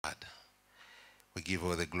We give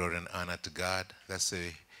all the glory and honor to God. That's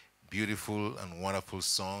a beautiful and wonderful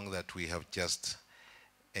song that we have just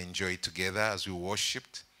enjoyed together as we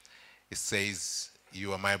worshiped. It says,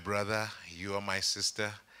 you are my brother, you are my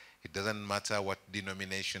sister. It doesn't matter what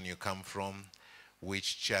denomination you come from,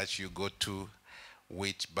 which church you go to,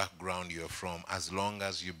 which background you're from, as long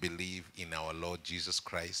as you believe in our Lord Jesus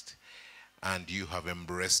Christ and you have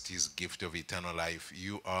embraced his gift of eternal life,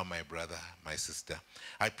 you are my brother, my sister.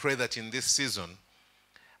 I pray that in this season,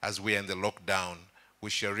 as we are in the lockdown, we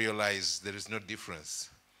shall realize there is no difference.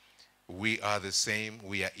 We are the same.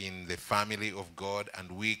 We are in the family of God,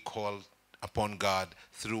 and we call upon God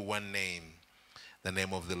through one name, the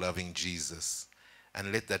name of the loving Jesus.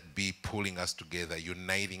 And let that be pulling us together,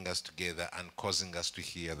 uniting us together, and causing us to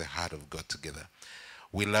hear the heart of God together.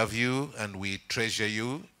 We love you, and we treasure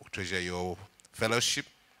you. We treasure your fellowship.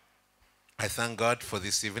 I thank God for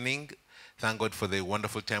this evening. Thank God for the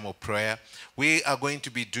wonderful time of prayer. We are going to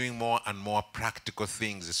be doing more and more practical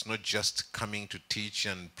things. It's not just coming to teach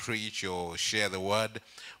and preach or share the word.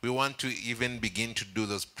 We want to even begin to do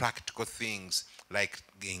those practical things like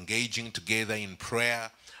engaging together in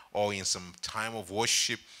prayer or in some time of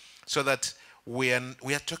worship, so that we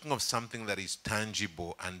are talking of something that is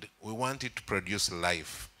tangible and we want it to produce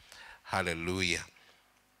life. Hallelujah.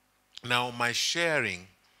 Now, my sharing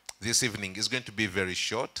this evening is going to be very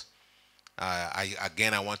short. I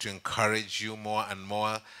want to encourage you more and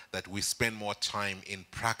more that we spend more time in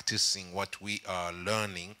practicing what we are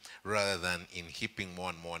learning rather than in heaping more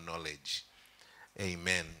and more knowledge.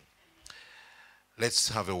 Amen. Let's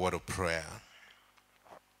have a word of prayer.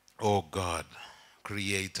 Oh God,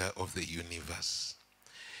 creator of the universe,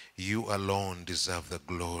 you alone deserve the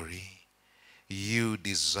glory. You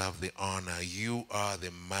deserve the honor. You are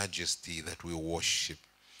the majesty that we worship.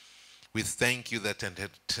 We thank you that at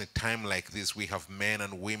a time like this, we have men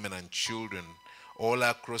and women and children all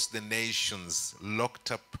across the nations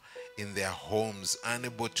locked up in their homes,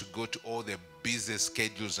 unable to go to all the busy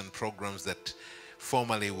schedules and programs that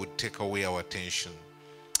formerly would take away our attention.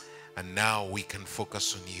 And now we can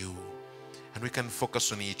focus on you, and we can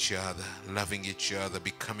focus on each other, loving each other,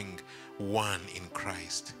 becoming one in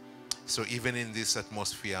Christ. So even in this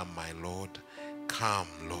atmosphere, my Lord, come,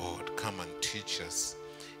 and teach us.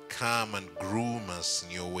 Come and groom us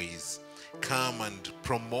in your ways. Come and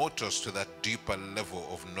promote us to that deeper level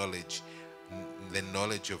of knowledge, the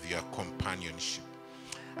knowledge of your companionship.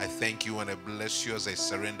 I thank you and I bless you as I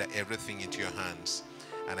surrender everything into your hands.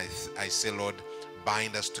 And I say, Lord,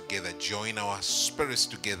 bind us together, join our spirits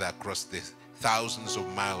together across the thousands of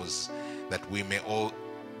miles, that we may all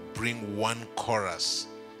bring one chorus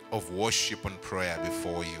of worship and prayer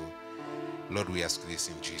before you. Lord, we ask this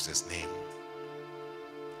in Jesus' name.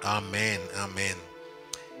 Amen. Amen.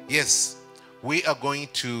 Yes, we are going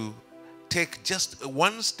to take just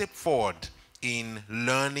one step forward in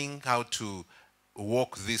learning how to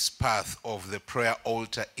walk this path of the prayer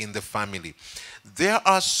altar in the family. There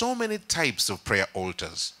are so many types of prayer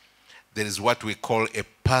altars. There is what we call a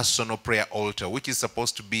personal prayer altar, which is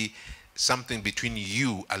supposed to be something between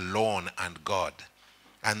you alone and God.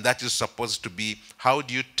 And that is supposed to be, how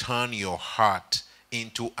do you turn your heart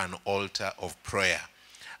into an altar of prayer?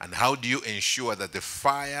 And how do you ensure that the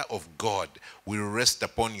fire of God will rest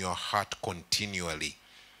upon your heart continually?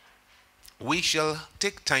 We shall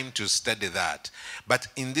take time to study that. But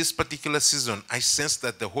in this particular season, I sense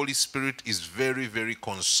that the Holy Spirit is very, very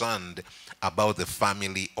concerned about the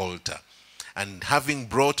family altar. And having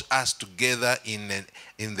brought us together in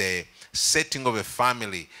the setting of a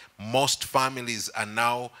family, most families are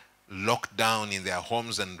now locked down in their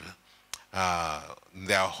homes and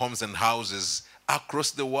houses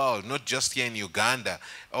across the world, not just here in Uganda,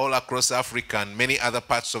 all across Africa and many other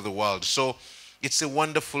parts of the world. So it's a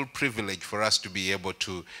wonderful privilege for us to be able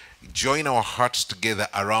to join our hearts together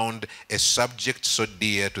around a subject so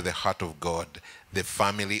dear to the heart of God, the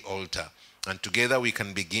family altar. And together we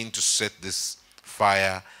can begin to set this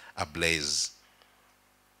fire ablaze.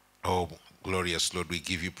 Oh, glorious Lord, we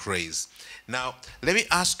give you praise. Now, let me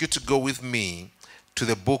ask you to go with me to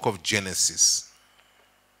the book of Genesis.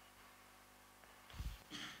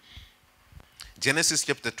 Genesis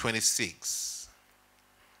chapter 26.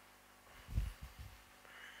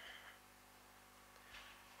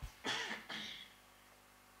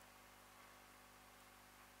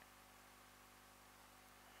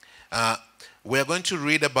 We're going to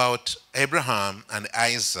read about Abraham and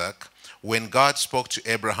Isaac when God spoke to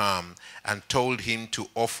Abraham and told him to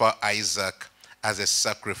offer Isaac as a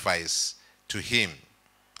sacrifice to him.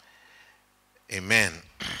 Amen.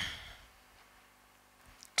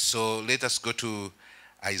 So let us go to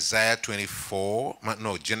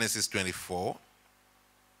Genesis 24.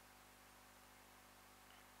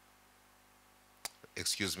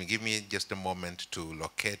 excuse me, give me just a moment to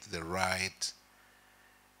locate the right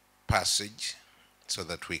passage so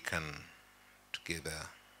that we can together.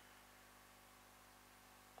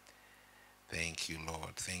 Thank you,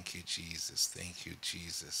 Lord. Thank you, Jesus. Thank you,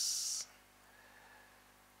 Jesus.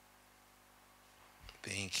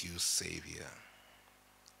 Thank you, Savior.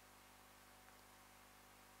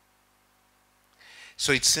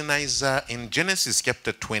 So it's in Genesis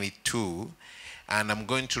chapter 22, and I'm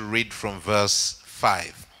going to read from verse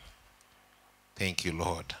 5. Thank you,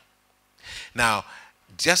 Lord. Now,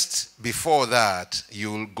 just before that,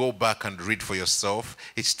 you'll go back and read for yourself.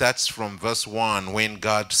 It starts from verse 1 when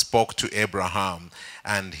God spoke to Abraham,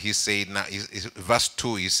 and he said, now, verse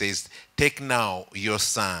 2, he says, "Take now your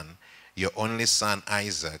son, your only son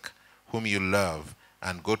Isaac, whom you love,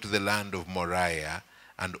 and go to the land of Moriah,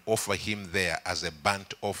 and offer him there as a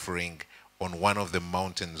burnt offering on one of the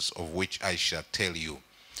mountains of which I shall tell you."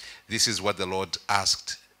 This is what the Lord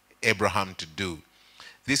asked Abraham to do.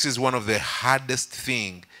 This is one of the hardest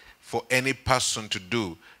things for any person to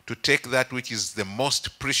do, to take that which is the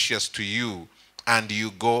most precious to you and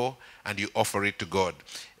you go and you offer it to God.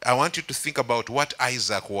 I want you to think about what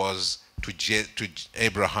Isaac was to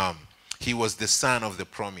Abraham. He was the son of the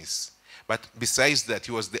promise. But besides that,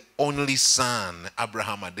 he was the only son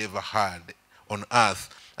Abraham had ever had on earth.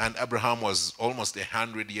 And Abraham was almost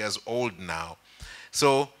 100 years old now.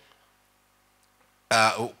 So,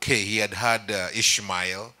 he had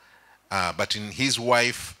Ishmael, but in his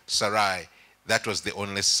wife Sarai, that was the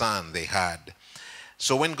only son they had.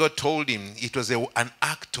 So when God told him, it was an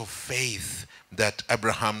act of faith that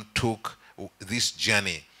Abraham took this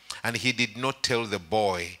journey. And he did not tell the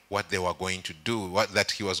boy what they were going to do,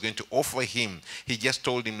 that he was going to offer him. He just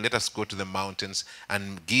told him, let us go to the mountains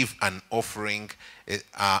and give an offering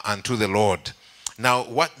unto the Lord. Now,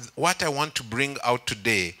 what I want to bring out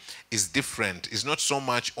today is different. It's not so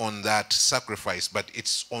much on that sacrifice, but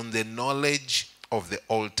it's on the knowledge of the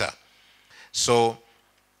altar. So,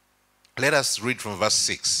 let us read from verse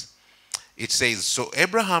 6. It says, "So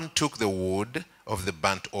Abraham took the wood of the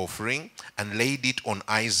burnt offering and laid it on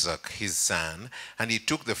Isaac his son, and he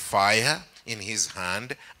took the fire in his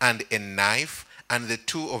hand and a knife, and the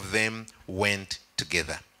two of them went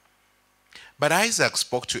together. But Isaac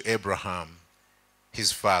spoke to Abraham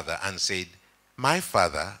his father and said, 'My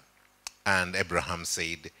father.' And Abraham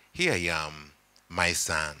said, 'Here I am, my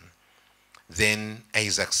son.' Then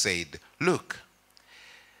Isaac said, 'Look,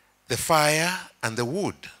 the fire and the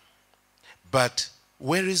wood, but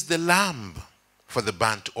where is the lamb for the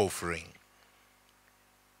burnt offering?'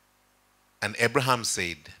 And Abraham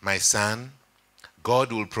said, 'My son,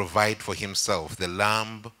 God will provide for himself the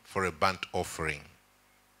lamb for a burnt offering.'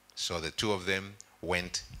 So the two of them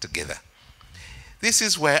went together." This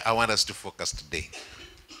is where I want us to focus today.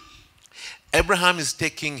 Abraham is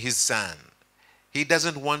taking his son. He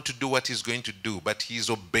doesn't want to do what he's going to do, but he's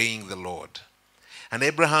obeying the Lord. And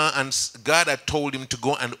God had told him to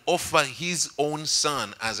go and offer his own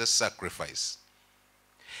son as a sacrifice.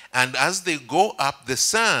 And as they go up, the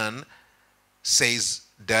son says,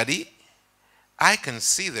 "Daddy, I can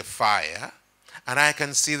see the fire and I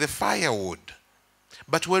can see the firewood,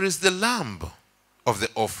 but where is the lamb of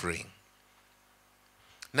the offering?"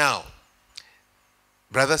 Now,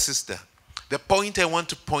 brother, sister, the point I want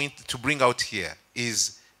to bring out here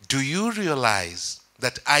is, do you realize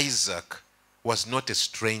that Isaac was not a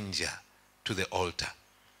stranger to the altar?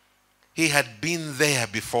 He had been there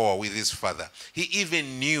before with his father. He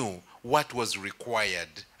even knew what was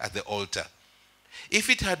required at the altar. If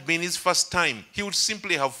it had been his first time, he would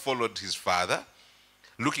simply have followed his father,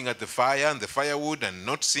 looking at the fire and the firewood and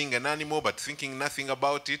not seeing an animal but thinking nothing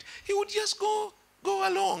about it. He would just go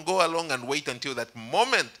along and wait until that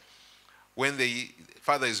moment when the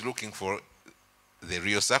father is looking for the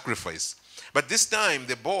real sacrifice. But this time,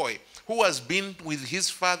 the boy, who has been with his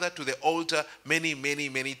father to the altar many, many,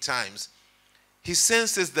 many times, he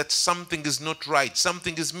senses that something is not right,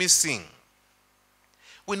 something is missing.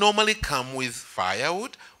 We normally come with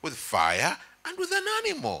firewood, with fire, and with an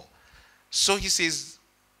animal. So he says,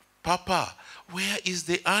 "Papa, where is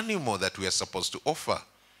the animal that we are supposed to offer?"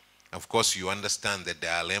 Of course, you understand the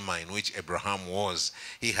dilemma in which Abraham was.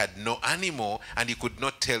 He had no animal, and he could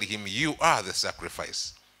not tell him, "You are the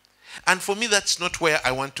sacrifice." And for me, that's not where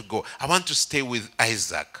I want to go. I want to stay with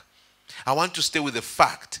Isaac. I want to stay with the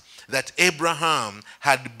fact that Abraham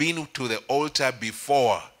had been to the altar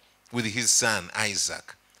before with his son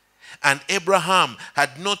Isaac. And Abraham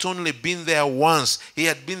had not only been there once, he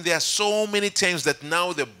had been there so many times that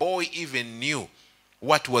now the boy even knew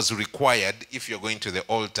what was required if you're going to the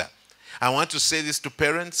altar. I want to say this to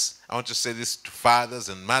parents. I want to say this to fathers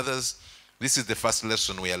and mothers. This is the first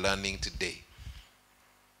lesson we are learning today.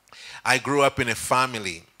 I grew up in a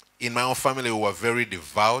family. In my own family, we were very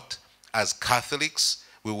devout. As Catholics,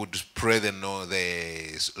 we would pray the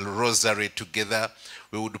rosary together.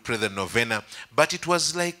 We would pray the novena. But it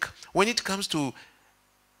was like, when it comes to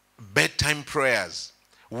bedtime prayers,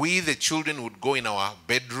 we, the children, would go in our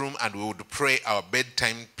bedroom and we would pray our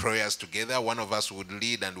bedtime prayers together. One of us would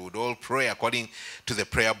lead and we would all pray according to the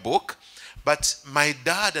prayer book. But my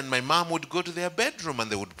dad and my mom would go to their bedroom and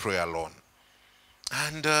they would pray alone.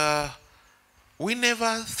 And we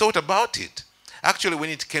never thought about it. Actually, when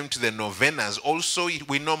it came to the novenas, also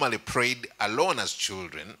we normally prayed alone as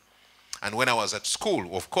children. And when I was at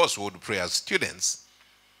school, of course, we would pray as students.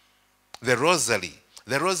 The Rosary.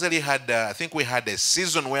 The Rosary had, I think we had a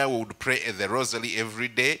season where we would pray the Rosary every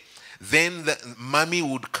day. Then mommy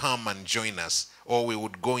would come and join us. Or we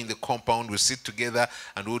would go in the compound, we'd sit together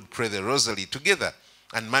and we would pray the Rosary together.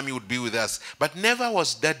 And mommy would be with us. But never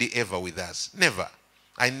was daddy ever with us. Never.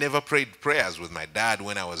 I never prayed prayers with my dad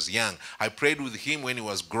when I was young. I prayed with him when he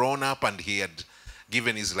was grown up and he had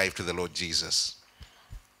given his life to the Lord Jesus.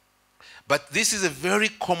 But this is a very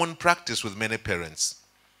common practice with many parents.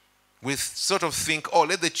 We sort of think, oh,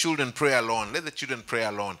 let the children pray alone. Let the children pray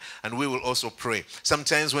alone. And we will also pray.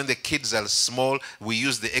 Sometimes when the kids are small, we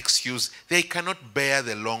use the excuse, they cannot bear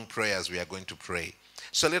the long prayers we are going to pray.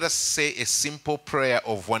 So let us say a simple prayer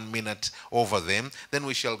of 1 minute over them. Then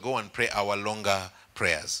we shall go and pray our longer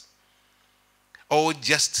prayers. Or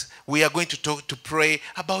just, we are going to pray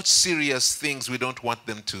about serious things we don't want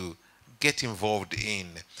them to get involved in.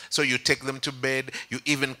 So you take them to bed, you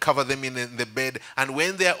even cover them in the bed, and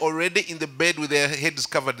when they are already in the bed with their heads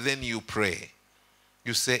covered, then you pray.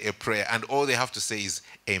 You say a prayer, and all they have to say is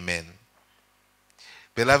amen.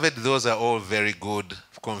 Beloved, those are all very good,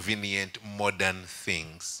 convenient, modern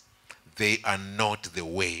things. They are not the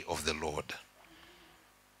way of the Lord.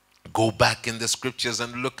 Go back in the scriptures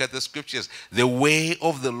and look at the scriptures. The way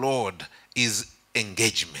of the Lord is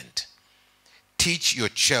engagement. Teach your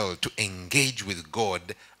child to engage with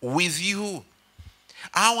God with you.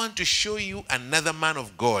 I want to show you another man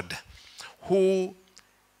of God who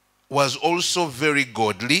was also very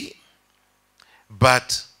godly,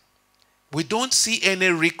 but we don't see any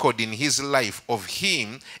record in his life of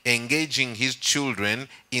him engaging his children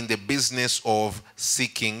in the business of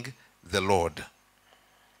seeking the Lord.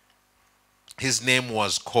 His name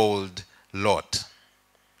was called Lot.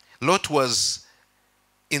 Lot was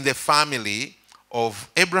in the family of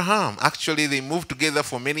Abraham. Actually, they moved together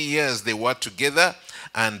for many years. They were together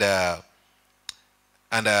and they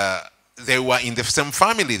were in the same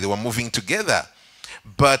family. They were moving together.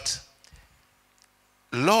 But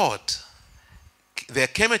Lot, there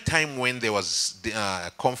came a time when there was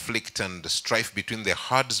conflict and strife between the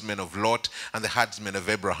herdsmen of Lot and the herdsmen of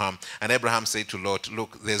Abraham. And Abraham said to Lot,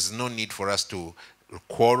 look, there's no need for us to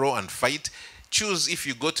quarrel and fight. Choose, if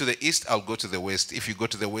you go to the east, I'll go to the west. If you go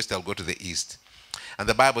to the west, I'll go to the east. And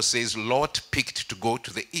the Bible says Lot picked to go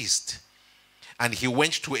to the east. And he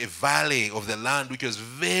went to a valley of the land which was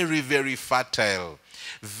very, very fertile,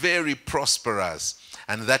 very prosperous.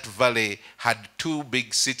 And that valley had two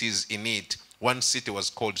big cities in it. One city was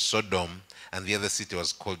called Sodom, and the other city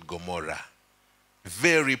was called Gomorrah.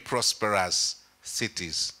 Very prosperous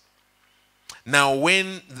cities. Now,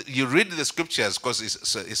 when you read the scriptures, because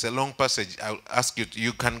it's a long passage, I'll ask you,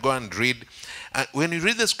 you can go and read. When you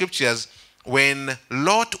read the scriptures, when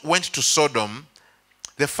Lot went to Sodom,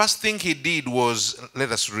 the first thing he did was,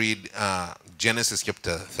 let us read Genesis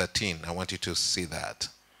chapter 13. I want you to see that.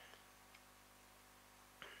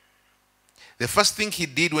 The first thing he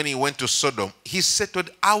did when he went to Sodom, he settled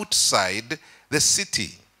outside the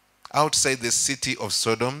city of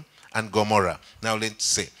Sodom and Gomorrah. Now let's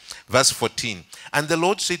see. Verse 14. And the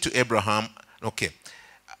Lord said to Abraham, okay.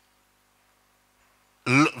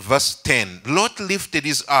 Verse 10. Lot lifted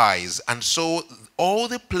his eyes and saw all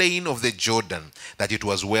the plain of the Jordan, that it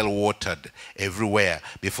was well watered everywhere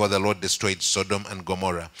before the Lord destroyed Sodom and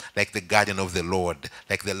Gomorrah, like the garden of the Lord,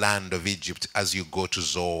 like the land of Egypt as you go to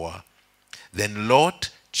Zoar. Then Lot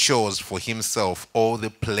chose for himself all the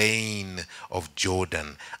plain of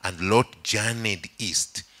Jordan, and Lot journeyed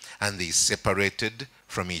east, and they separated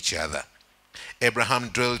from each other. Abraham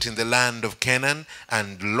dwelt in the land of Canaan,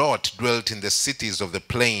 and Lot dwelt in the cities of the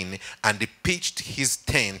plain, and he pitched his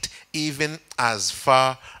tent even as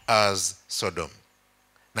far as Sodom.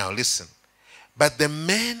 Now listen. But the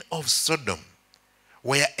men of Sodom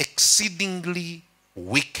were exceedingly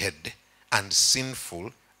wicked and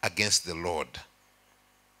sinful against the Lord.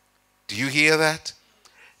 Do you hear that?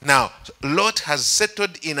 Now, Lot has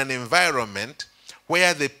settled in an environment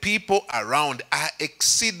where the people around are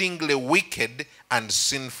exceedingly wicked and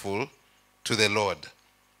sinful to the Lord.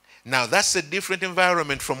 Now, that's a different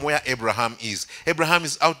environment from where Abraham is. Abraham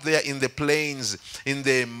is out there in the plains, in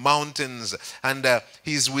the mountains, and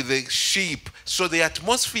he's with the sheep. So the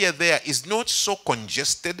atmosphere there is not so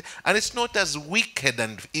congested, and it's not as wicked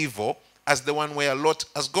and evil as the one where Lot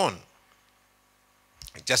has gone.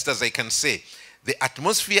 Just as I can say, the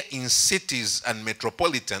atmosphere in cities and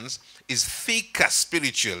metropolitans is thicker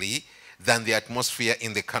spiritually than the atmosphere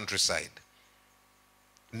in the countryside.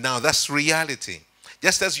 Now, that's reality.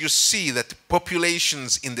 Just as you see that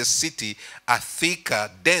populations in the city are thicker,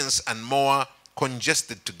 dense, and more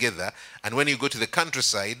congested together, and when you go to the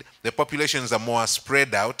countryside, the populations are more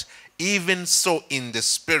spread out, even so in the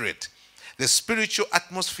spirit. The spiritual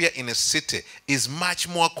atmosphere in a city is much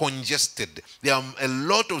more congested. There are a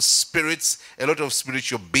lot of spirits, a lot of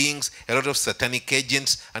spiritual beings, a lot of satanic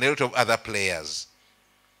agents, and a lot of other players.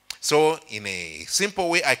 So in a simple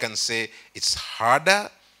way, I can say it's harder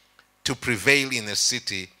to prevail in a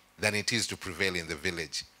city than it is to prevail in the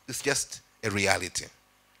village. It's just a reality.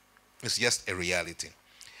 It's just a reality.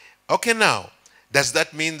 Okay, now, does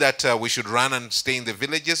that mean that we should run and stay in the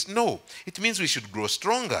villages? No. It means we should grow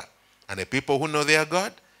stronger. And the people who know their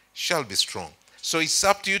God shall be strong. So it's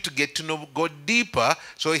up to you to get to know God deeper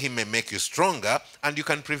so he may make you stronger and you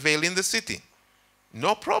can prevail in the city.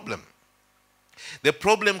 No problem. The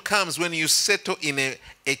problem comes when you settle in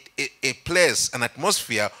a place, an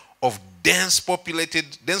atmosphere of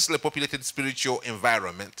densely populated spiritual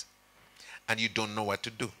environment, and you don't know what to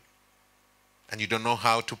do. And you don't know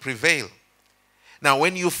how to prevail. Now,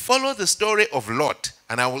 when you follow the story of Lot,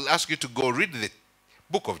 and I will ask you to go read the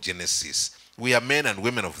book of Genesis. We are men and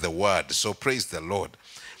women of the word, so praise the Lord.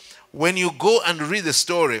 When you go and read the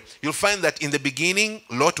story, you'll find that in the beginning,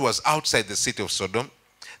 Lot was outside the city of Sodom.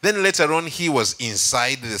 Then later on, he was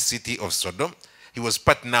inside the city of Sodom. He was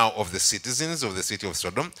part now of the citizens of the city of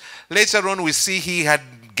Sodom. Later on, we see he had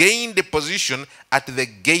gained a position at the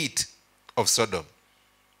gate of Sodom.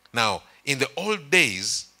 Now, in the old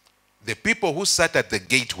days, the people who sat at the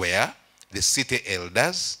gate were the city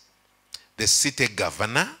elders, the city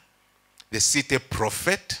governor, the city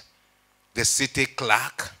prophet, the city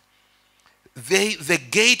clerk. The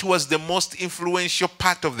gate was the most influential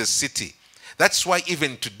part of the city. That's why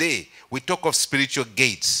even today, we talk of spiritual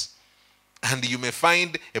gates. And you may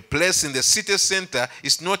find a place in the city center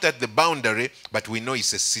is not at the boundary, but we know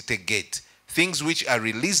it's a city gate. Things which are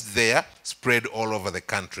released there spread all over the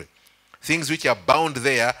country. Things which are bound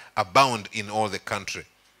there are bound in all the country.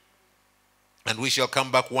 And we shall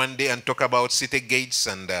come back one day and talk about city gates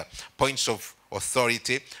and points of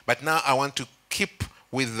authority. But now I want to keep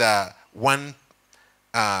with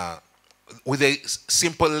with a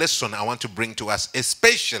simple lesson I want to bring to us,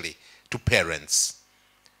 especially to parents.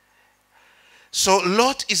 So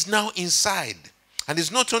Lot is now inside. And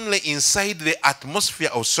he's not only inside the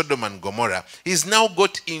atmosphere of Sodom and Gomorrah, he's now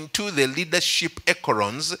got into the leadership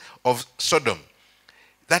echelons of Sodom.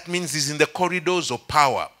 That means he's in the corridors of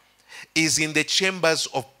power. Is in the chambers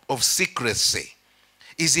of secrecy,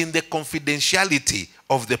 is in the confidentiality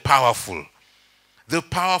of the powerful. The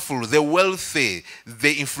powerful, the wealthy,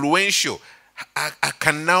 the influential I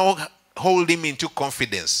can now hold him into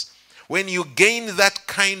confidence. When you gain that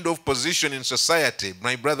kind of position in society,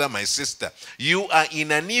 my brother, my sister, you are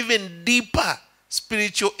in an even deeper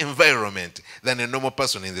spiritual environment than a normal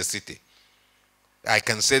person in the city. I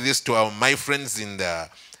can say this to my friends in the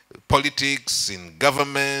politics, in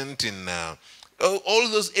government, in all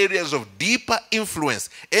those areas of deeper influence.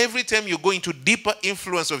 Every time you go into deeper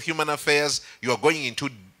influence of human affairs, you are going into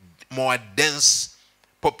more dense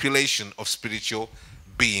population of spiritual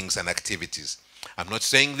beings and activities. I'm not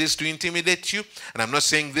saying this to intimidate you, and I'm not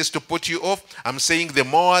saying this to put you off. I'm saying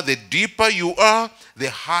the deeper you are,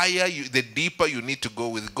 the deeper you need to go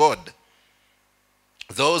with God.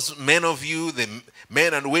 Those men of you, the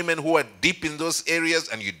men and women who are deep in those areas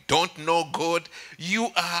and you don't know God, you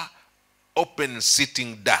are open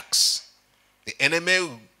sitting ducks. The enemy,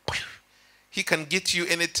 he can get you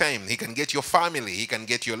anytime. He can get your family. He can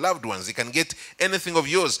get your loved ones. He can get anything of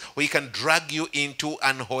yours, or he can drag you into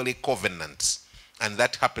unholy covenants. And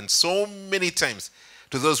that happens so many times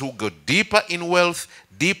to those who go deeper in wealth,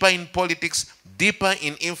 deeper in politics, deeper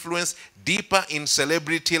in influence, deeper in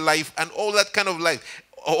celebrity life, and all that kind of life.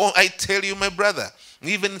 Oh, I tell you, my brother,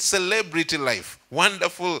 even celebrity life,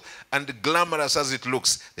 wonderful and glamorous as it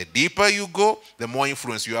looks, the deeper you go, the more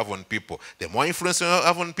influence you have on people. The more influence you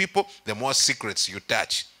have on people, the more secrets you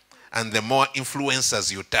touch, and the more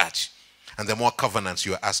influencers you touch, and the more covenants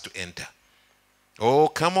you are asked to enter. Oh,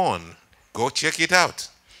 come on. Go check it out.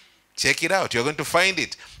 Check it out. You're going to find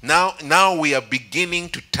it. Now we are beginning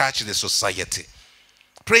to touch the society.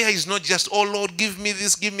 Prayer is not just, oh Lord, give me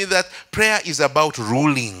this, give me that. Prayer is about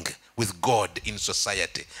ruling with God in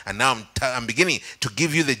society. And now I'm beginning to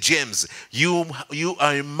give you the gems. You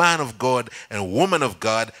are a man of God and a woman of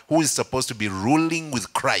God who is supposed to be ruling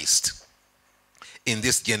with Christ in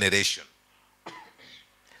this generation.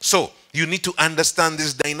 So you need to understand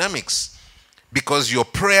these dynamics, because your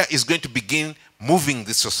prayer is going to begin moving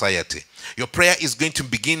this society. Your prayer is going to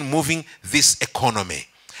begin moving this economy.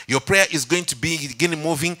 Your prayer is going to begin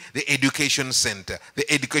moving the education center, the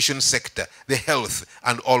education sector, the health,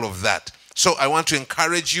 and all of that. So I want to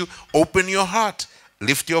encourage you, open your heart,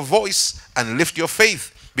 lift your voice, and lift your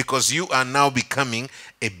faith, because you are now becoming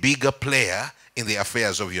a bigger player in the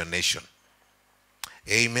affairs of your nation.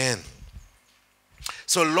 Amen.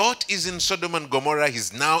 So Lot is in Sodom and Gomorrah.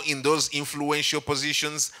 He's now in those influential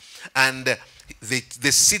positions, and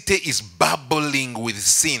the city is bubbling with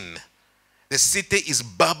sin. The city is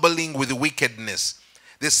bubbling with wickedness.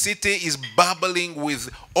 The city is bubbling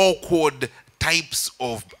with awkward types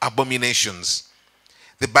of abominations.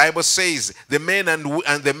 The Bible says the men and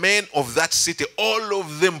the men of that city, all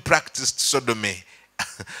of them practiced sodomy.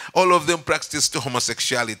 All of them practiced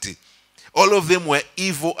homosexuality. All of them were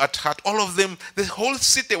evil at heart. All of them, the whole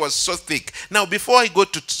city was so thick. Now, before I go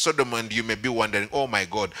to Sodom, and you may be wondering, oh my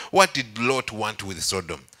God, what did Lot want with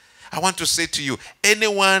Sodom? I want to say to you,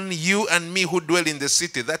 anyone, you and me who dwell in the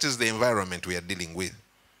city, that is the environment we are dealing with.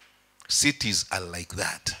 Cities are like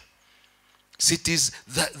that. Cities,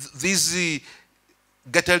 these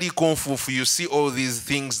Gatari Kung Fu, you see all these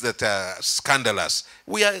things that are scandalous.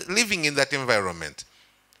 We are living in that environment.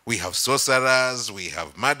 We have sorcerers, we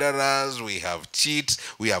have murderers, we have cheats,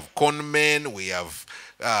 we have con men, we have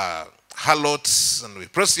harlots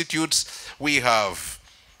and prostitutes, we have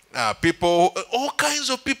people, all kinds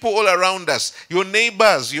of people all around us. Your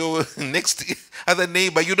neighbors, your next other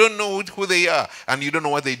neighbor, you don't know who they are, and you don't know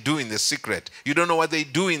what they do in the secret. You don't know what they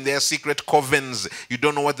do in their secret covens. You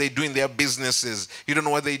don't know what they do in their businesses. You don't know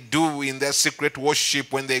what they do in their secret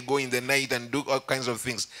worship when they go in the night and do all kinds of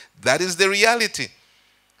things. That is the reality.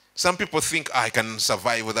 Some people think, I can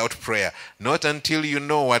survive without prayer. Not until you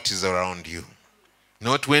know what is around you.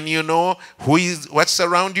 Not when you know what's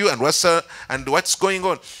around you and what's going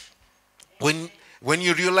on. When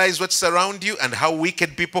you realize what's around you and how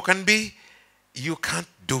wicked people can be, you can't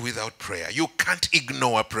do without prayer. You can't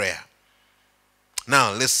ignore prayer.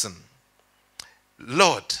 Now listen.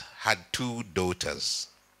 Lot had 2 daughters.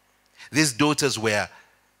 These daughters were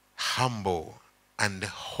humble and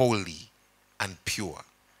holy and pure.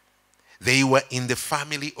 They were in the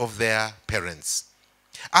family of their parents.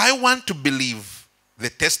 I want to believe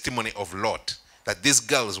the testimony of Lot, that these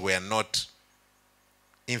girls were not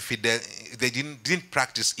infidel. They didn't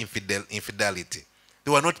practice infidelity.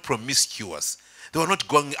 They were not promiscuous. They were not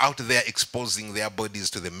going out there exposing their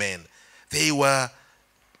bodies to the men. They were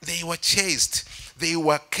chaste. They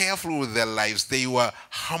were careful with their lives. They were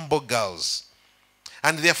humble girls.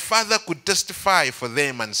 And their father could testify for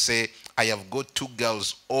them and say, I have got 2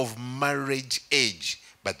 girls of marriage age,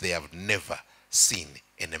 but they have never seen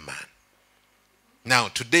any man. Now,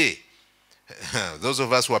 today, those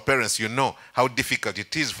of us who are parents, you know how difficult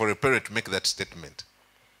it is for a parent to make that statement.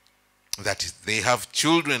 That they have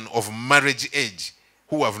children of marriage age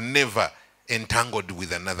who have never entangled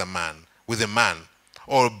with another man, with a man.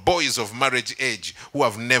 Or boys of marriage age who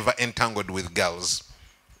have never entangled with girls.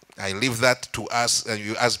 I leave that to us, and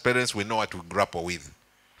you as parents, we know what to grapple with.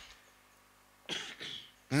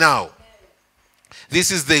 Now, this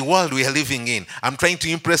is the world we are living in. I'm trying to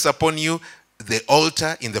impress upon you, the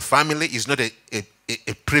altar in the family is not a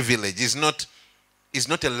privilege. It's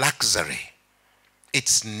not a luxury.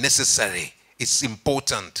 It's necessary. It's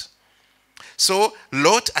important. So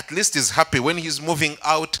Lot at least is happy when he's moving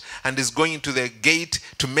out and is going to the gate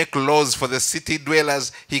to make laws for the city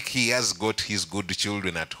dwellers. He has got his good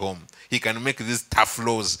children at home. He can make these tough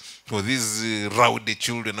laws for these rowdy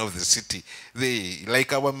children of the city. They,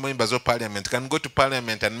 like our members of parliament, can go to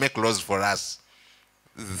parliament and make laws for us.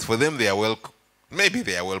 For them, they are maybe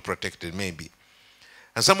they are well protected, maybe.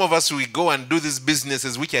 And some of us, we go and do these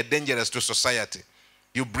businesses which are dangerous to society.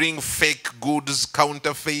 You bring fake goods,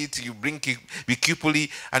 counterfeit, you bring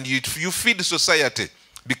bikupoli, and you feed society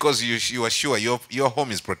because you are sure your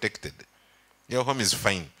home is protected. Your home is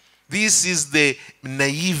fine. This is the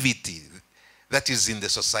naivety that is in the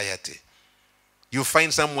society. You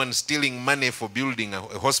find someone stealing money for building a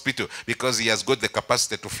hospital because he has got the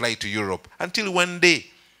capacity to fly to Europe. Until one day,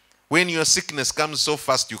 when your sickness comes so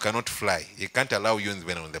fast you cannot fly. He can't allow you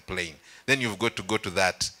even on the plane. Then you've got to go to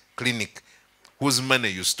that clinic whose money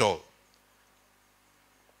you stole.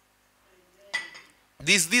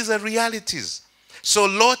 These are realities. So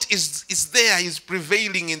Lot is there, he's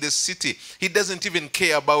prevailing in the city. He doesn't even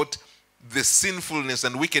care about the sinfulness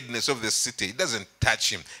and wickedness of the city. It doesn't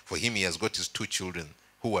touch him. For him, he has got his 2 children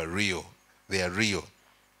who are real. They are real.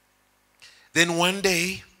 Then one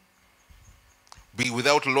day,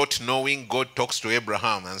 without Lot knowing, God talks to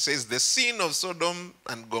Abraham and says, the sin of Sodom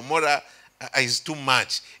and Gomorrah is too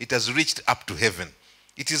much. It has reached up to heaven.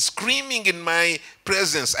 It is screaming in my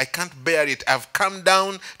presence. I can't bear it. I've come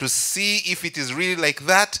down to see if it is really like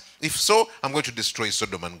that. If so, I'm going to destroy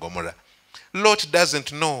Sodom and Gomorrah. Lot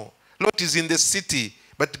doesn't know. Lot is in the city,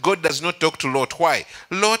 but God does not talk to Lot. Why?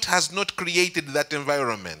 Lot has not created that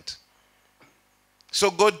environment. So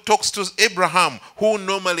God talks to Abraham, who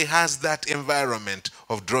normally has that environment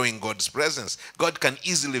of drawing God's presence. God can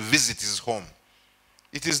easily visit his home.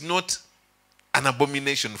 It is not an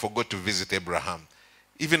abomination for God to visit Abraham.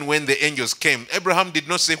 Even when the angels came, Abraham did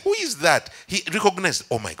not say, who is that? He recognized,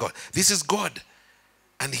 oh my God, this is God.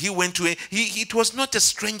 And he went to it was not a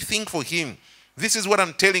strange thing for him. This is what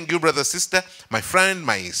I'm telling you, brother, sister, my friend,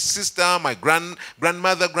 my sister, my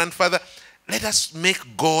grandmother, grandfather. Let us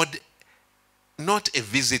make God not a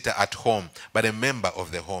visitor at home, but a member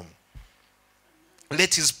of the home.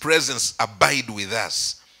 Let his presence abide with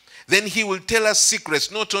us. Then he will tell us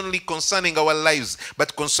secrets, not only concerning our lives,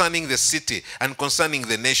 but concerning the city and concerning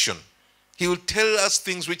the nation. He will tell us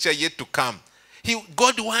things which are yet to come.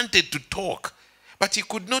 God wanted to talk, but he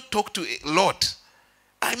could not talk to Lot.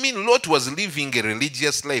 I mean, Lot was living a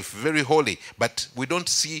religious life, very holy, but we don't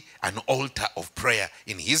see an altar of prayer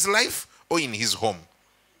in his life or in his home.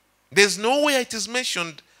 There's nowhere it is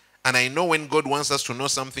mentioned. And I know when God wants us to know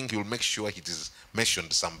something, he will make sure it is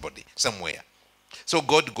mentioned somewhere. So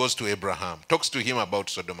God goes to Abraham, talks to him about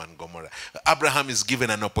Sodom and Gomorrah. Abraham is given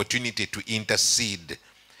an opportunity to intercede.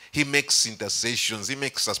 He makes intercessions, he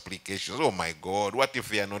makes supplications. Oh my God, what if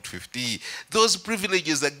they are not 50? Those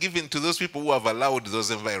privileges are given to those people who have allowed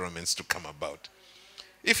those environments to come about.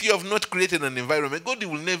 If you have not created an environment, God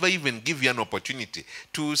will never even give you an opportunity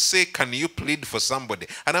to say, can you plead for somebody?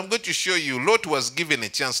 And I'm going to show you, Lot was given a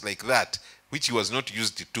chance like that, which he was not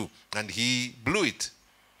used to, and he blew it.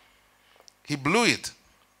 He blew it.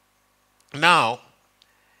 Now,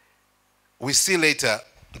 we see later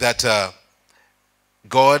that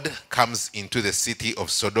God comes into the city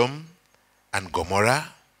of Sodom and Gomorrah,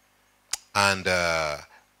 and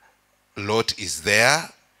Lot is there.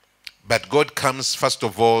 But God comes, first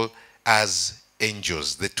of all, as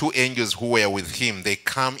angels. The 2 angels who were with him, they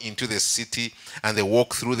come into the city and they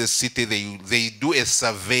walk through the city. They do a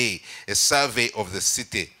survey of the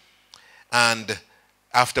city. And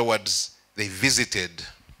afterwards, they visited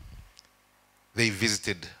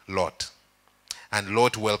Lot. And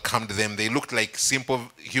Lot welcomed them. They looked like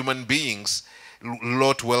simple human beings.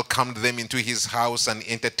 Lot welcomed them into his house and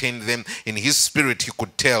entertained them. In his spirit, he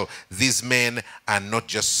could tell these men are not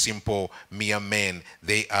just simple mere men.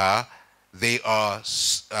 They are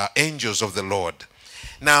angels of the Lord.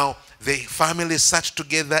 Now, the family sat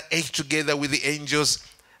together, ate together with the angels,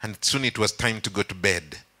 and soon it was time to go to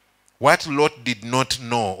bed. What Lot did not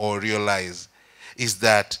know or realize is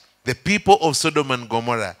that the people of Sodom and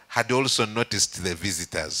Gomorrah had also noticed the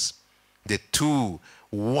visitors. The 2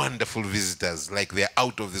 wonderful visitors, like they're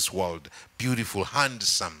out of this world, beautiful,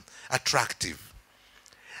 handsome, attractive.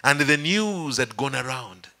 And the news had gone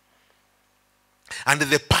around. And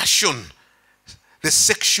the passion, the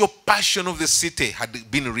sexual passion of the city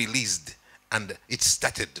had been released, and it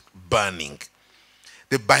started burning.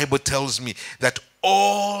 The Bible tells me that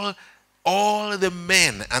all the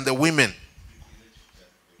men and the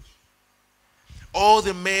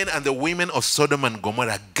women of Sodom and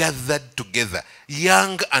Gomorrah gathered together,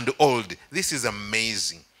 young and old. This is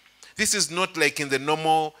amazing. This is not like in the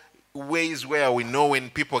normal ways where we know when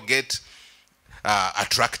people get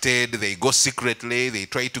attracted, they go secretly, they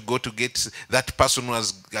try to go to get that person who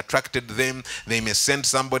has attracted them. They may send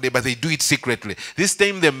somebody, but they do it secretly. This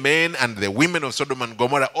time the men and the women of Sodom and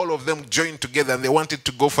Gomorrah, all of them joined together and they wanted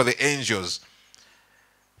to go for the angels.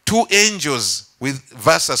 2 angels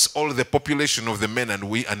versus all the population of the men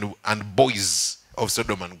and boys of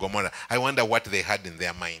Sodom and Gomorrah. I wonder what they had in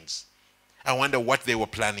their minds. I wonder what they were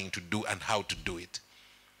planning to do and how to do it.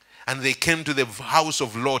 And they came to the house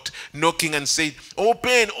of Lot, knocking and said,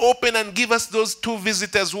 open, open and give us those 2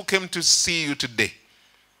 visitors who came to see you today.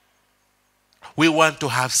 We want to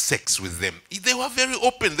have sex with them. They were very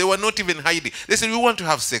open. They were not even hiding. They said, we want to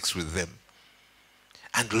have sex with them.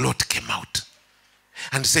 And Lot came out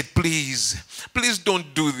and said, please, please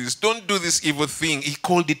don't do this. Don't do this evil thing. He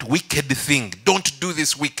called it wicked thing. Don't do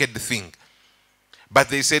this wicked thing. But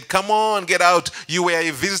they said, come on, get out. You were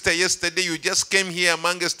a visitor yesterday. You just came here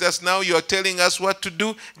amongst us. Now you are telling us what to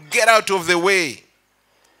do. Get out of the way.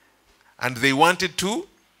 And they wanted to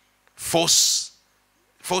force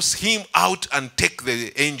him out and take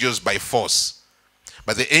the angels by force.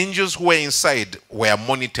 But the angels who were inside were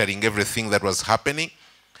monitoring everything that was happening.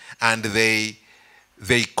 And they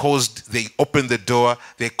opened the door.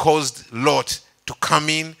 They caused Lot to come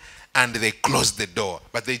in, and they closed the door.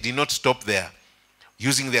 But they did not stop there.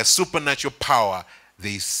 Using their supernatural power,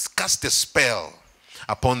 they cast a spell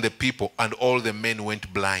upon the people, and all the men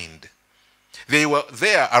went blind. They were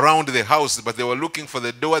there around the house, but they were looking for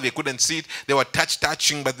the door. They couldn't see it. They were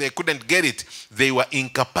touching, but they couldn't get it. They were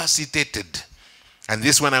incapacitated. And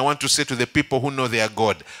this one I want to say to the people who know their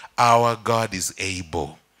God, our God is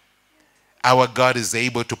able. Our God is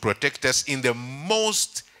able to protect us in the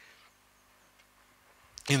most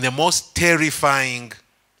terrifying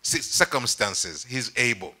circumstances. He's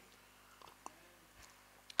able.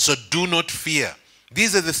 So do not fear.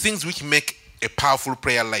 These are the things which make a powerful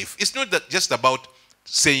prayer life. It's not that just about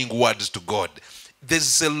saying words to God.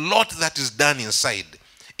 There's a lot that is done inside,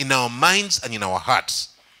 in our minds and in our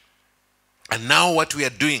hearts. And now what we are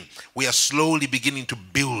doing, we are slowly beginning to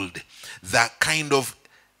build that kind of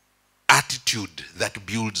attitude that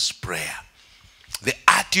builds prayer. The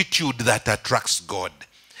attitude that attracts God.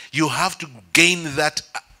 You have to gain that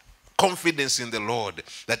confidence in the Lord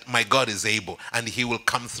that my God is able and he will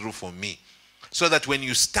come through for me. So that when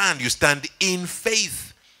you stand in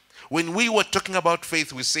faith. When we were talking about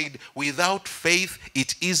faith, we said without faith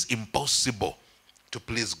it is impossible to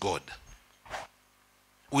please God.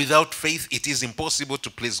 Without faith it is impossible to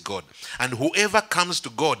please God. And whoever comes to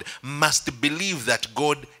God must believe that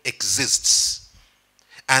God exists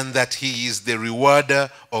and that he is the rewarder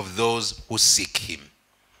of those who seek him.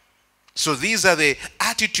 So these are the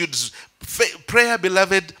attitudes. Prayer,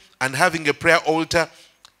 beloved, and having a prayer altar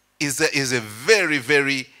is a very,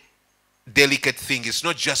 very delicate thing. It's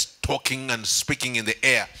not just talking and speaking in the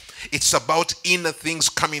air. It's about inner things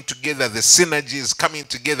coming together, the synergies coming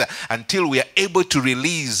together until we are able to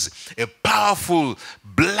release a powerful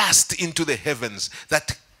blast into the heavens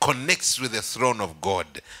that connects with the throne of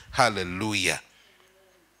God. Hallelujah.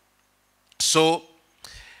 So,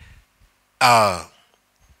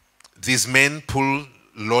 these men pull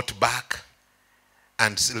Lot back,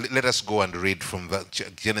 and let us go and read from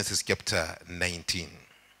Genesis chapter 19.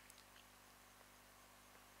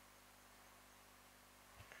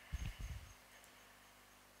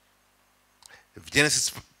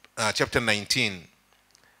 Genesis chapter 19.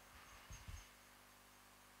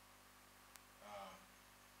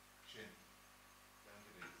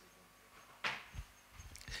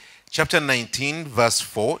 Chapter 19, verse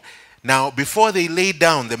 4. Now, before they lay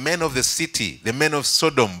down, the men of the city, the men of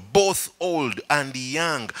Sodom, both old and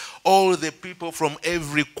young, all the people from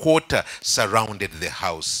every quarter surrounded the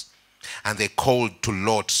house. And they called to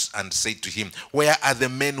Lot and said to him, where are the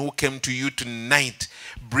men who came to you tonight?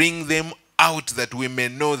 Bring them out that we may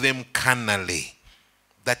know them carnally.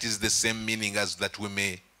 That is the same meaning as that we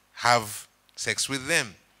may have sex with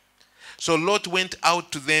them. So Lot went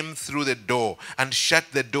out to them through the door and shut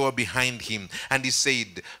the door behind him. And he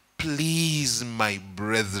said, please, my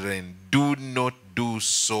brethren, do not do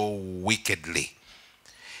so wickedly.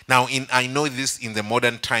 Now, I know this in the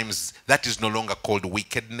modern times, that is no longer called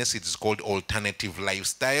wickedness. It is called alternative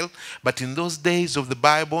lifestyle. But in those days of the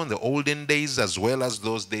Bible, in the olden days, as well as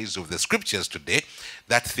those days of the scriptures today,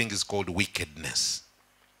 that thing is called wickedness.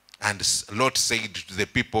 And Lot said to the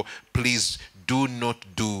people, please do not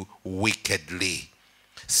do wickedly.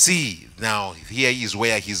 See, now, here is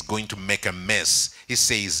where he's going to make a mess. He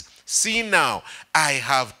says, see now, I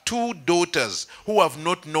have 2 daughters who have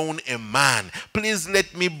not known a man. Please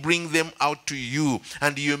let me bring them out to you,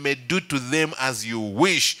 and you may do to them as you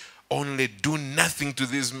wish. Only do nothing to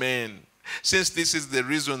these men, since this is the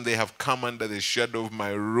reason they have come under the shadow of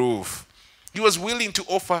my roof. He was willing to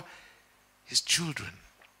offer his children.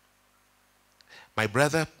 My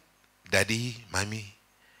brother, daddy, mommy,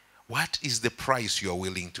 what is the price you are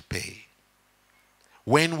willing to pay?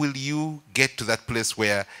 When will you get to that place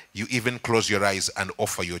where you even close your eyes and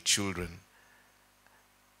offer your children,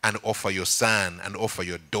 and offer your son, and offer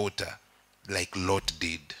your daughter, like Lot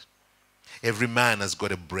did? Every man has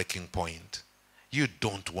got a breaking point. You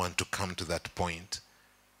don't want to come to that point.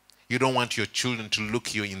 You don't want your children to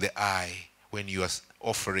look you in the eye when you are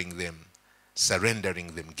offering them,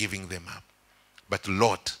 surrendering them, giving them up. But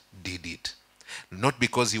Lot did it. Not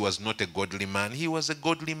because he was not a godly man. He was a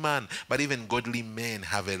godly man. But even godly men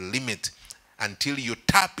have a limit until you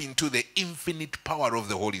tap into the infinite power of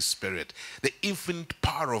the Holy Spirit. The infinite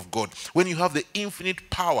power power of God. When you have the infinite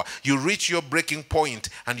power, you reach your breaking point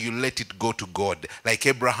and you let it go to God. Like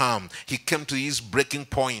Abraham, he came to his breaking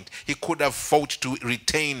point. He could have fought to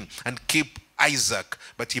retain and keep Isaac,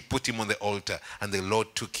 but he put him on the altar, and the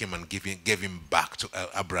Lord took him and gave him back to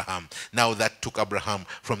Abraham. Now that took Abraham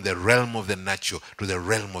from the realm of the natural to the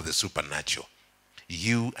realm of the supernatural.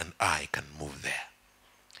 You and I can move there.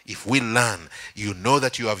 If we learn, you know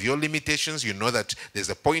that you have your limitations, you know that there's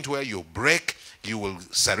a point where you break, you will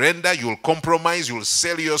surrender, you will compromise, you will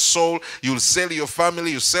sell your soul, you will sell your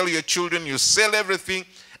family, you sell your children, you sell everything.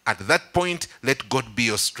 At that point, let God be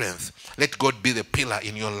your strength. Let God be the pillar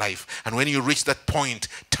in your life. And when you reach that point,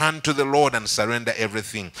 turn to the Lord and surrender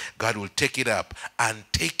everything. God will take it up and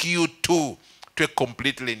take you to a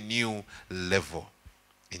completely new level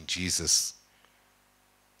in Jesus.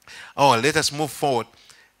 Oh, let us move forward.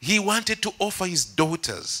 He wanted to offer his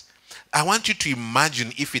daughters. I want you to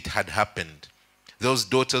imagine if it had happened. Those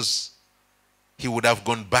daughters, he would have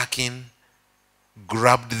gone back in,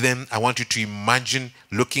 grabbed them. I want you to imagine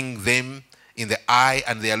looking them in the eye,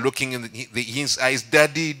 and they are looking in his eyes,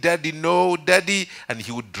 "Daddy, Daddy, no, Daddy." And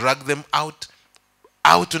he would drag them out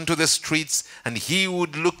onto the streets, and he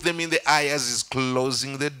would look them in the eye as he's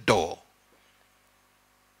closing the door.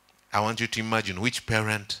 I want you to imagine which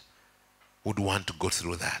parent would want to go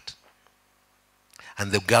through that.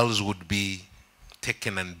 And the girls would be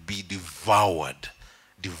taken and be devoured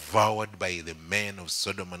by the men of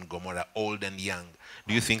Sodom and Gomorrah, old and young.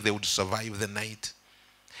 Do you think they would survive the night?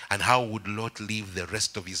 And how would Lot live the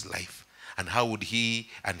rest of his life? And how would he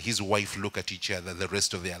and his wife look at each other the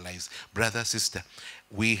rest of their lives? Brother, sister,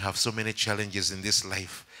 we have so many challenges in this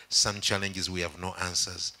life. Some challenges we have no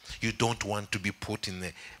answers. You don't want to be put in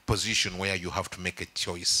a position where you have to make a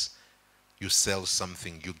choice. You sell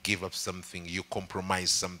something, you give up something, you compromise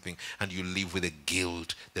something, and you live with a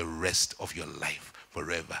guilt the rest of your life,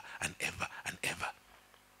 forever and ever and ever.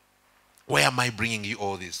 Why am I bringing you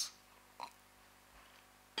all this?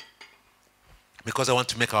 Because I want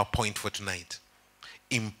to make our point for tonight.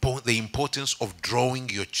 The importance of drawing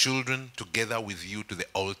your children together with you to the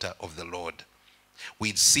altar of the Lord.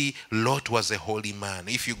 We'd see Lot was a holy man.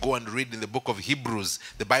 If you go and read in the book of Hebrews,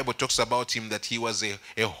 the Bible talks about him that he was a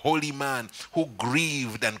holy man who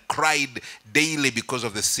grieved and cried daily because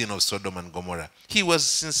of the sin of Sodom and Gomorrah. He was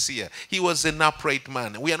sincere. He was an upright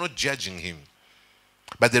man. We are not judging him.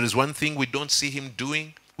 But there is one thing we don't see him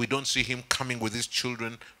doing. We don't see him coming with his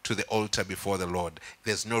children to the altar before the Lord.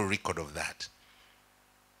 There's no record of that.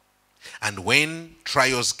 And when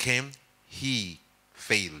trials came, he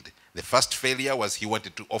failed. The first failure was he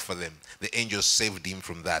wanted to offer them. The angels saved him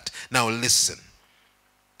from that. Now listen.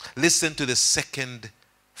 Listen to the second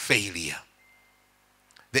failure.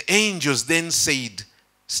 The angels then said,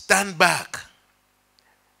 "Stand back."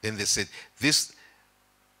 Then they said,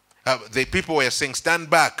 the people were saying, "Stand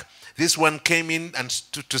back. This one came in and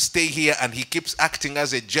to stay here, and he keeps acting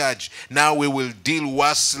as a judge. Now we will deal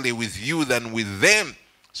worsely with you than with them."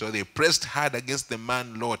 So they pressed hard against the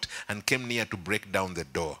man Lot and came near to break down the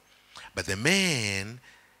door. But the men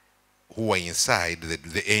who were inside,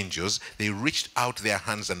 the angels, they reached out their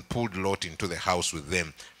hands and pulled Lot into the house with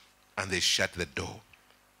them. And they shut the door.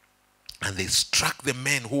 And they struck the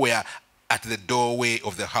men who were at the doorway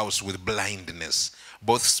of the house with blindness,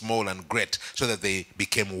 both small and great, so that they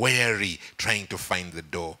became weary trying to find the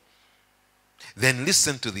door. Then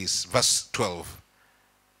listen to this, verse 12.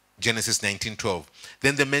 Genesis 19:12.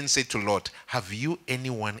 Then the men said to Lot, "Have you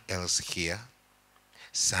anyone else here?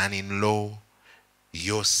 Son-in-law,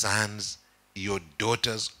 your sons, your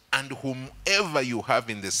daughters, and whomever you have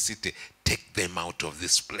in the city, take them out of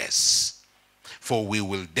this place. For we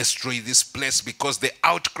will destroy this place, because the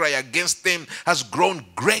outcry against them has grown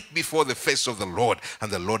great before the face of the Lord,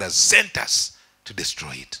 and the Lord has sent us to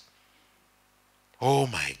destroy it." Oh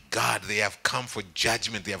my God, they have come for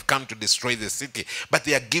judgment. They have come to destroy the city. But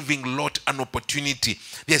they are giving Lot an opportunity.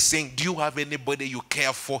 They are saying, "Do you have anybody you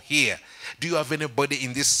care for here? Do you have anybody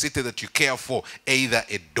in this city that you care for? Either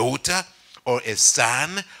a daughter or a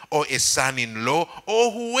son or a son-in-law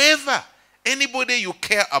or whoever. Anybody you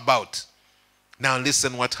care about." Now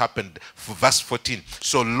listen what happened. For verse 14.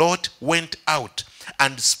 So Lot went out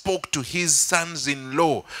and spoke to his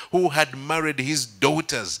sons-in-law who had married his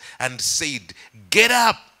daughters and said, "Get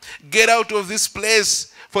up, get out of this place,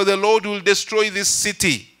 for the Lord will destroy this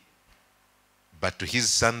city." But to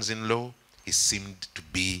his sons-in-law, he seemed to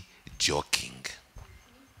be joking.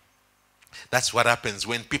 That's what happens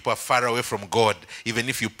when people are far away from God. Even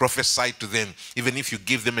if you prophesy to them, even if you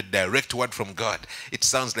give them a direct word from God, it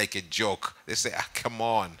sounds like a joke. They say, "Come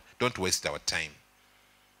on, don't waste our time."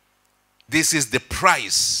 This is the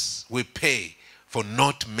price we pay for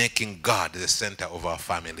not making God the center of our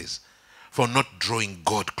families, for not drawing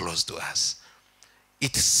God close to us.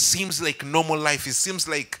 It seems like normal life. It seems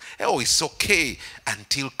like, oh, it's okay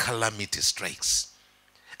until calamity strikes,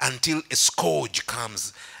 until a scourge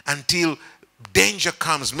comes, until danger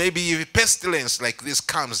comes. Maybe a pestilence like this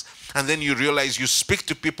comes, and then you realize you speak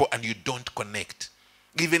to people and you don't connect.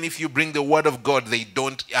 Even if you bring the word of God, they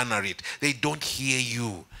don't honor it. They don't hear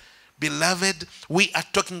you. Beloved, we are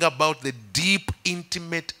talking about the deep,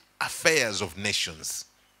 intimate affairs of nations.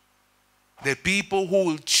 The people who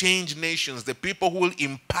will change nations, the people who will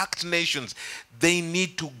impact nations, they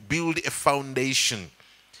need to build a foundation.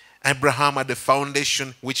 Abraham had a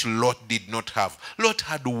foundation which Lot did not have. Lot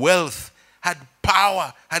had wealth, had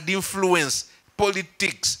power, had influence,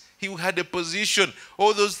 politics. He had a position.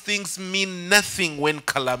 All those things mean nothing when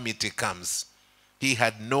calamity comes. He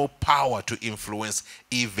had no power to influence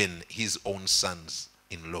even his own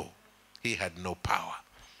sons-in-law. He had no power.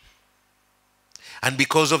 And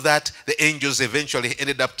because of that, the angels eventually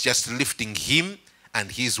ended up just lifting him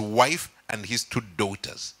and his wife and his 2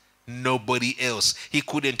 daughters. Nobody else. He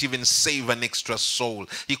couldn't even save an extra soul.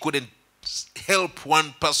 He couldn't help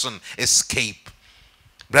one person escape.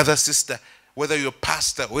 Brother, sister, whether you're a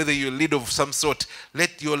pastor, whether you're a leader of some sort,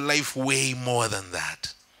 let your life weigh more than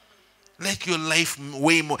that. Let your life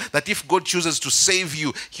weigh more. That if God chooses to save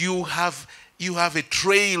you, you have a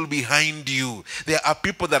trail behind you. There are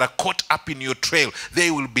people that are caught up in your trail.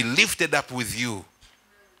 They will be lifted up with you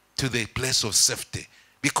to the place of safety,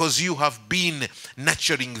 because you have been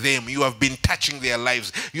nurturing them. You have been touching their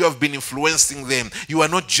lives. You have been influencing them. You are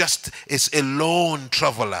not just a lone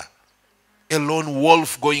traveler, a lone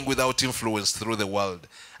wolf going without influence through the world.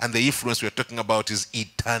 And the influence we're talking about is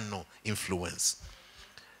eternal influence.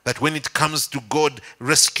 That when it comes to God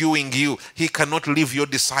rescuing you, he cannot leave your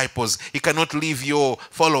disciples. He cannot leave your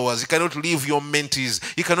followers. He cannot leave your mentees.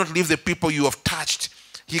 He cannot leave the people you have touched.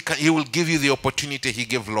 He will give you the opportunity he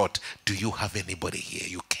gave Lot. Do you have anybody here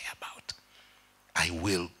you care about? I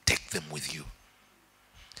will take them with you.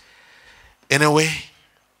 Anyway,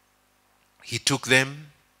 he took them.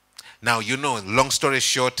 Now, you know, long story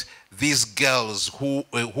short, these girls who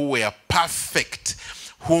were perfect,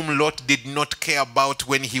 whom Lot did not care about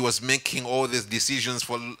when he was making all these decisions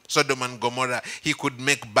for Sodom and Gomorrah. He could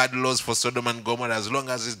make bad laws for Sodom and Gomorrah as long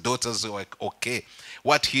as his daughters were okay.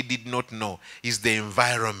 What he did not know is the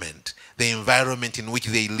environment in which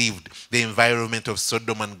they lived, the environment of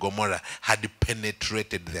Sodom and Gomorrah had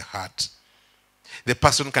penetrated the heart. The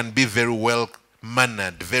person can be very well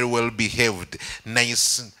mannered, very well behaved,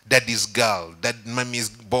 nice daddy's girl, mommy's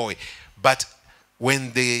boy. But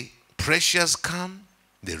when the pressures come,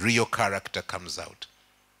 the real character comes out.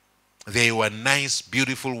 They were nice,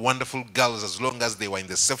 beautiful, wonderful girls as long as they were in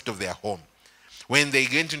the safety of their home. When they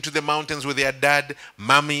went into the mountains with their dad,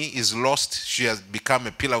 mommy is lost. She has become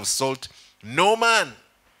a pillar of salt. No man.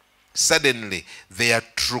 Suddenly, their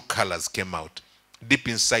true colors came out. Deep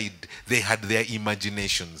inside, they had their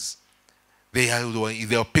imaginations. They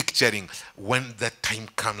were picturing when that time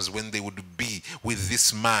comes, when they would be with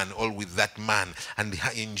this man or with that man and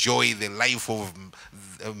enjoy the life of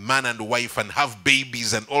man and wife and have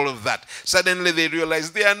babies and all of that. Suddenly they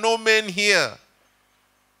realize there are no men here.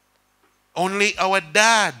 Only our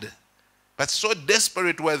dad. But so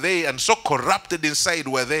desperate were they and so corrupted inside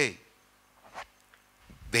were they.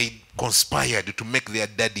 They conspired to make their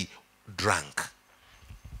daddy drunk.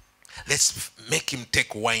 Let's make him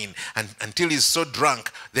take wine, and until he's so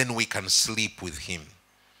drunk, then we can sleep with him.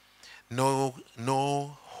 No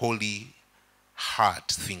holy heart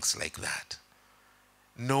thinks like that.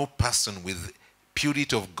 No person with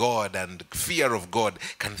purity of God and fear of God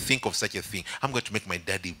can think of such a thing. I'm going to make my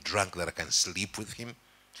daddy drunk that I can sleep with him.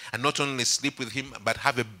 And not only sleep with him, but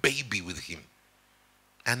have a baby with him.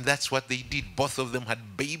 And that's what they did. Both of them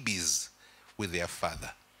had babies with their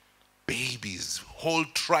father. Babies, whole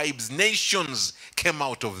tribes, nations came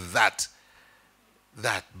out of that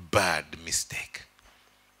bad mistake.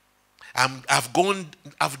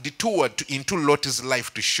 I've detoured into Lot's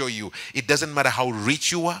life to show you it doesn't matter how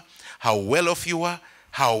rich you are, how well off you are,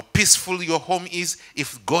 how peaceful your home is.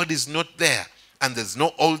 If God is not there and there's no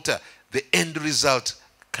altar, the end result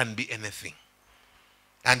can be anything.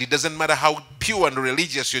 And it doesn't matter how pure and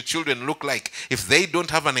religious your children look like. If they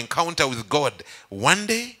don't have an encounter with God, one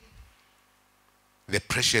day the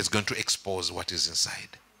pressure is going to expose what is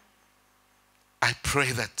inside. I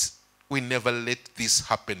pray that we never let this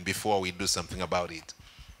happen before we do something about it.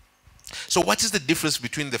 So what is the difference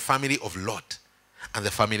between the family of Lot and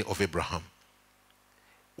the family of Abraham?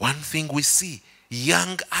 One thing we see,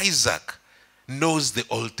 young Isaac knows the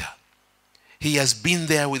altar. He has been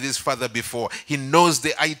there with his father before. He knows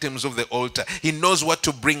the items of the altar. He knows what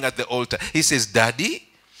to bring at the altar. He says, Daddy,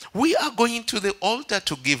 we are going to the altar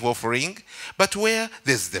to give offering, but where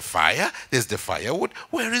there's the fire, there's the firewood,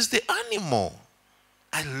 where is the animal?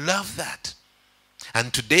 I love that.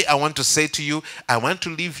 And today I want to say to you, I want to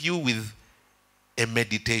leave you with a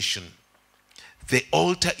meditation. The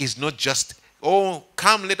altar is not just, oh,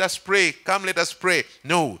 come let us pray, come let us pray.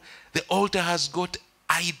 No, the altar has got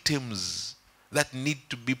items that need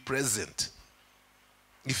to be present.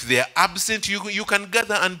 If they are absent, you can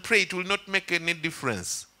gather and pray. It will not make any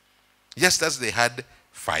difference. Just as they had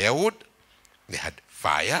firewood, they had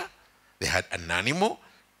fire, they had an animal,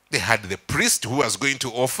 they had the priest who was going to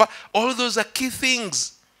offer. All those are key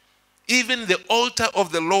things. Even the altar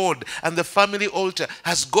of the Lord and the family altar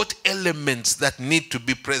has got elements that need to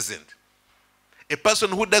be present. A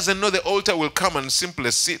person who doesn't know the altar will come and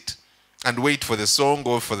simply sit and wait for the song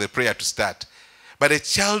or for the prayer to start. But a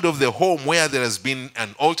child of the home where there has been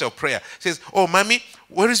an altar of prayer says, oh, mommy,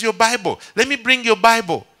 where is your Bible? Let me bring your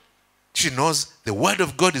Bible. She knows the word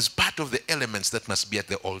of God is part of the elements that must be at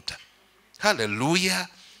the altar. Hallelujah.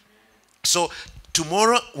 So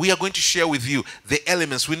tomorrow we are going to share with you the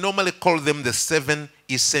elements. We normally call them the 7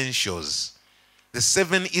 essentials. The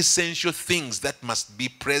 7 essential things that must be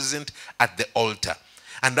present at the altar.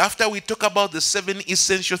 And after we talk about the 7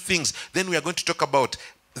 essential things, then we are going to talk about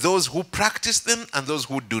those who practice them and those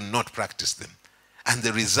who do not practice them, and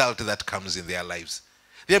the result that comes in their lives.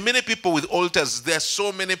 There are many people with altars. There are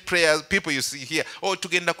so many prayers, people you see here. Oh,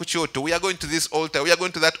 tugenda kuchoto. We are going to this altar. We are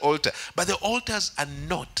going to that altar. But the altars are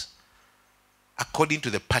not according to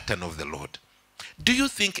the pattern of the Lord. Do you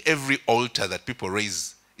think every altar that people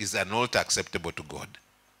raise is an altar acceptable to God?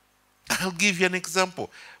 I'll give you an example.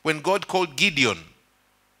 When God called Gideon,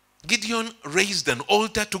 Gideon raised an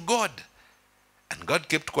altar to God. And God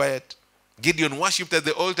kept quiet. Gideon worshipped at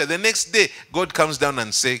the altar. The next day, God comes down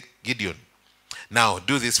and says, Gideon, now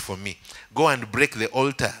do this for me. Go and break the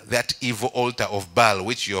altar, that evil altar of Baal,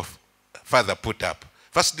 which your father put up.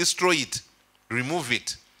 First destroy it. Remove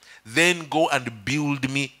it. Then go and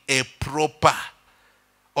build me a proper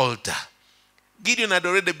altar. Gideon had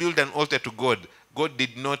already built an altar to God. God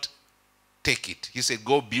did not take it. He said,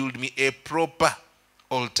 go build me a proper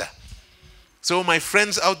altar. So my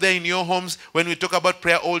friends out there in your homes, when we talk about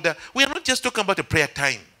prayer altar, we are not just talking about a prayer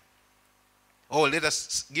time. Oh, give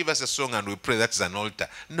us a song and we pray. That's an altar.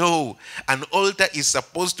 No, an altar is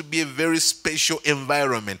supposed to be a very special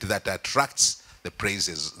environment that attracts the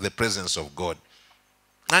presence of God.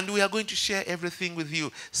 And we are going to share everything with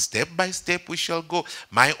you. Step by step we shall go.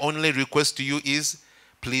 My only request to you is,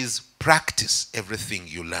 please practice everything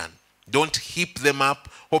you learn. Don't heap them up,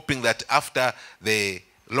 hoping that after the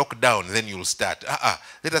lockdown, then you'll start.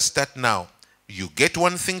 Let us start now. You get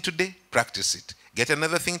one thing today, practice it. Get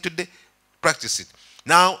another thing today, practice it.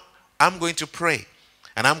 Now, I'm going to pray.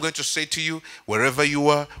 And I'm going to say to you, wherever you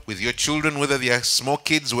are, with your children, whether they are small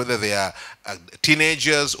kids, whether they are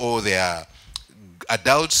teenagers or they are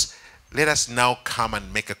adults, let us now come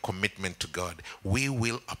and make a commitment to God. We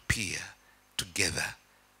will appear together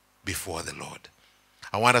before the Lord.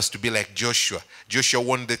 I want us to be like Joshua. Joshua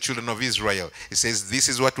warned the children of Israel. He says, this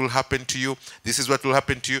is what will happen to you. This is what will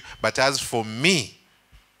happen to you. But as for me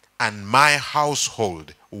and my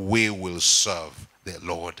household, we will serve the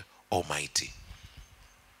Lord Almighty.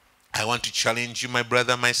 I want to challenge you, my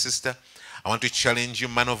brother, my sister. I want to challenge you,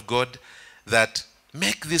 man of God, that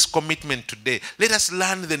make this commitment today. Let us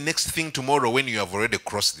learn the next thing tomorrow when you have already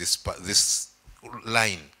crossed this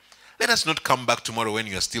line. Let us not come back tomorrow when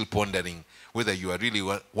you are still pondering whether you are really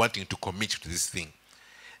wanting to commit to this thing.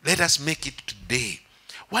 Let us make it today.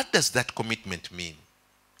 What does that commitment mean?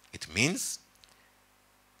 It means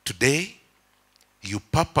today you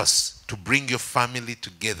purpose to bring your family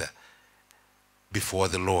together before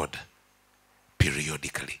the Lord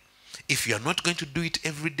periodically. If you are not going to do it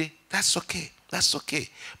every day, that's okay. That's okay.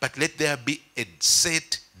 But let there be a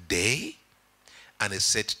set day and a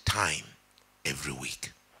set time every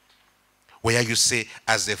week, where you say,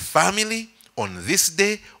 as a family, on this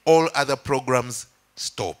day, all other programs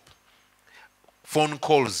stop. Phone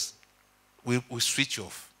calls, we switch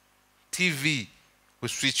off. TV, we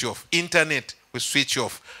switch off. Internet, we switch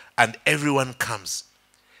off. And everyone comes.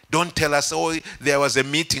 Don't tell us, oh, there was a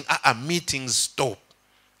meeting. Meetings stop.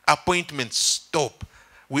 Appointments stop.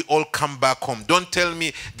 We all come back home. Don't tell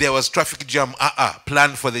me there was traffic jam.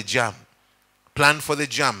 Plan for the jam. Plan for the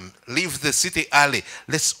jam. Leave the city early.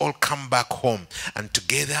 Let's all come back home. And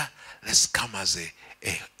together, let's come as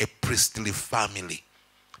a priestly family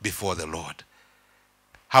before the Lord.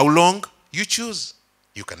 How long? You choose.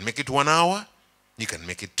 You can make it 1 hour. You can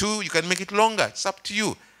make it 2, you can make it longer. It's up to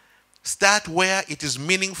you. Start where it is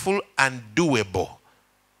meaningful and doable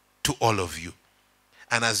to all of you.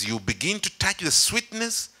 And as you begin to touch the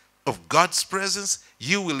sweetness of God's presence,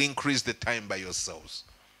 you will increase the time by yourselves.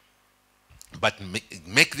 But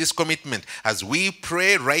make this commitment. As we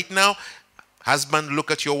pray right now, husband,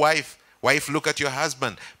 look at your wife. Wife, look at your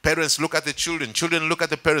husband. Parents, look at the children. Children, look at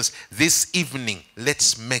the parents. This evening,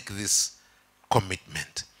 let's make this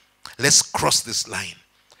commitment. Let's cross this line.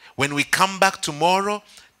 When we come back tomorrow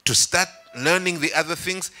to start learning the other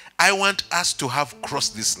things, I want us to have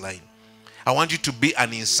crossed this line. I want you to be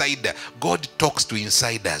an insider. God talks to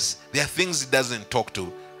insiders. There are things he doesn't talk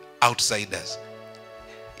to outsiders.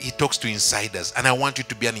 He talks to insiders, and I want you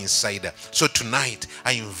to be an insider. So tonight,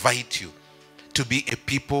 I invite you to be a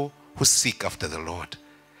people who seek after the Lord.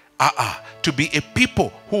 To be a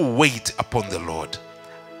people who wait upon the Lord.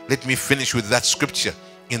 Let me finish with that scripture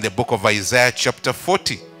in the book of Isaiah chapter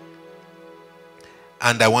 40.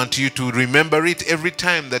 And I want you to remember it every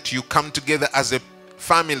time that you come together as a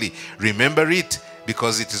family. Remember it,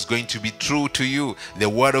 because it is going to be true to you. The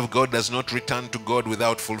word of God does not return to God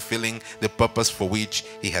without fulfilling the purpose for which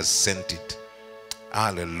he has sent it.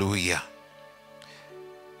 Hallelujah.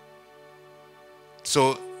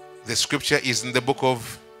 So the scripture is in the book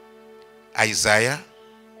of Isaiah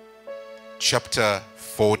chapter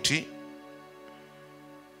 40.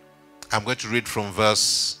 I'm going to read from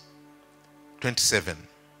verse 27.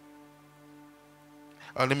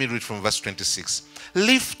 Let me read from verse 26.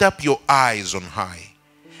 Lift up your eyes on high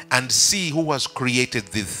and see who has created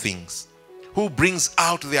these things, who brings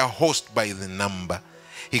out their host by the number.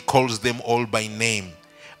 He calls them all by name,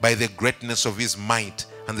 by the greatness of his might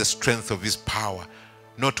and the strength of his power.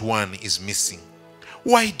 Not one is missing.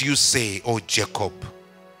 Why do you say, O Jacob,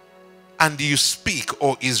 and do you speak,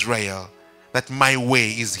 O Israel, that my way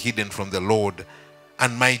is hidden from the Lord,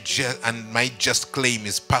 and my just claim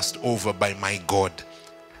is passed over by my God?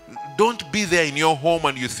 Don't be there in your home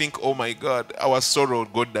and you think, oh my God, our sorrow,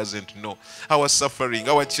 God doesn't know. Our suffering,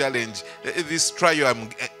 our challenge, this trial,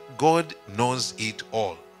 God knows it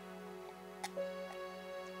all.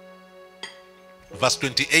 Verse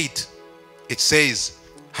 28, it says,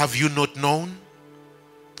 have you not known?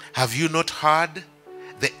 Have you not heard?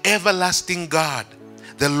 The everlasting God,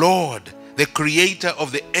 the Lord, the creator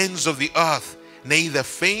of the ends of the earth, neither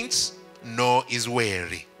faints nor is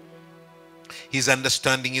weary. His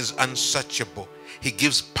understanding is unsearchable. He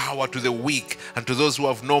gives power to the weak, and to those who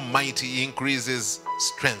have no might he increases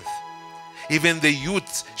strength. Even the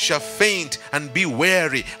youths shall faint and be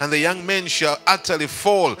weary, and the young men shall utterly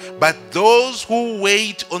fall. But those who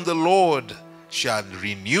wait on the Lord shall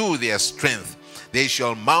renew their strength. They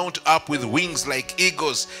shall mount up with wings like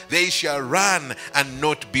eagles. They shall run and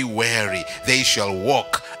not be weary. They shall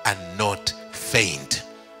walk and not faint.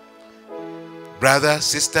 Brother,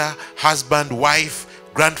 sister, husband, wife,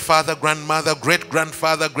 grandfather, grandmother,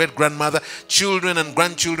 great-grandfather, great-grandmother, children and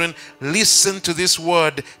grandchildren, listen to this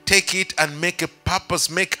word. Take it and make a purpose,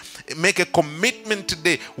 make a commitment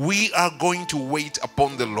today. We are going to wait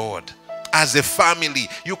upon the Lord. As a family,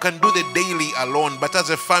 you can do the daily alone, but as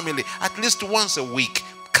a family, at least once a week,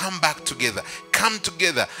 come back together. Come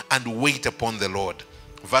together and wait upon the Lord.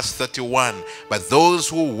 Verse 31, but those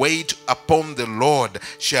who wait upon the Lord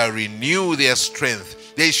shall renew their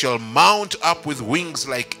strength. They shall mount up with wings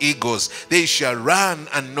like eagles. They shall run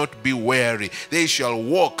and not be weary. They shall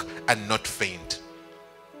walk and not faint.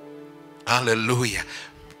 Hallelujah.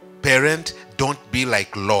 Parent, don't be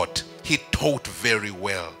like Lot. He taught very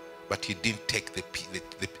well, but he didn't take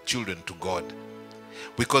the children to God.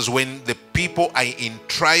 Because when the people are in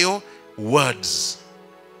trial, words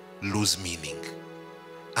lose meaning.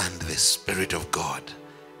 And the Spirit of God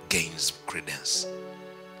gains credence.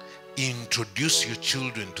 Introduce your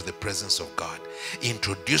children to the presence of God.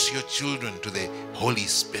 Introduce your children to the Holy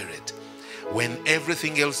Spirit. When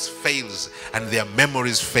everything else fails and their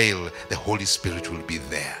memories fail, the Holy Spirit will be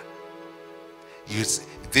there.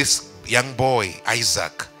 This young boy,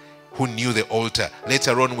 Isaac, who knew the altar,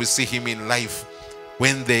 later on we see him in life.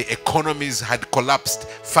 When the economies had collapsed,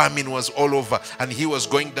 famine was all over, and he was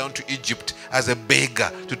going down to Egypt as a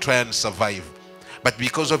beggar to try and survive. But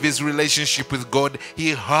because of his relationship with God, he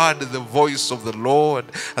heard the voice of the Lord.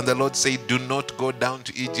 And the Lord said, do not go down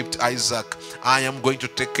to Egypt, Isaac. I am going to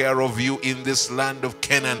take care of you in this land of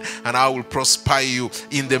Canaan, and I will prosper you.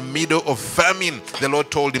 In the middle of famine, the Lord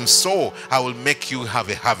told him, so I will make you have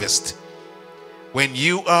a harvest. When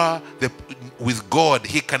you are with God,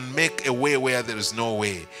 he can make a way where there is no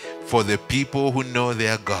way. For the people who know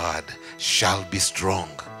their God shall be strong.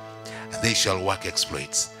 They shall work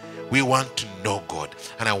exploits. We want to know God.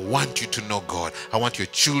 And I want you to know God. I want your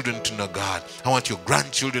children to know God. I want your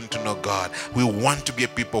grandchildren to know God. We want to be a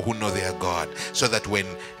people who know their God, so that when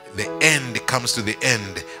the end comes to the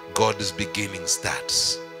end, God's beginning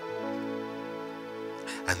starts.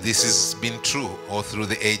 And this has been true all through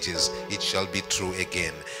the ages. It shall be true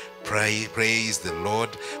again. Praise the Lord.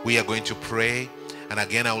 We are going to pray. And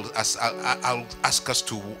again, I'll ask us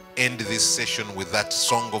to end this session with that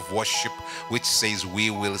song of worship which says, "We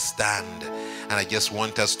will stand." And I just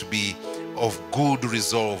want us to be of good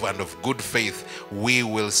resolve and of good faith. We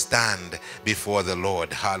will stand before the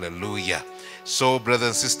Lord. Hallelujah. So, brother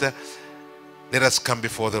and sister, let us come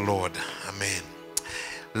before the Lord. Amen.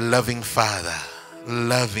 Loving Father,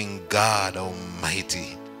 loving God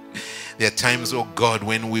Almighty, there are times, oh God,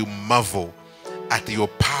 when we marvel at your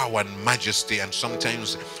power and majesty, and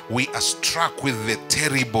sometimes we are struck with the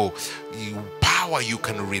terrible power you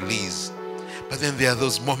can release. But then there are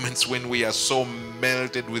those moments when we are so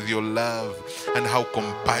melted with your love and how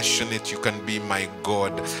compassionate you can be, my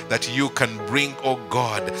God, that you can bring, oh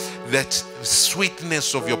God, that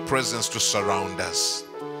sweetness of your presence to surround us.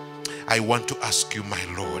 I want to ask you, my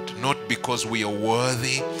Lord, not because we are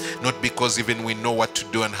worthy, not because even we know what to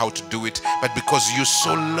do and how to do it, but because you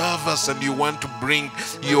so love us and you want to bring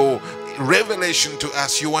your revelation to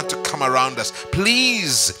us. You want to come around us.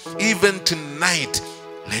 Please, even tonight,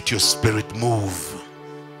 let your spirit move.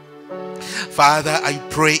 Father, I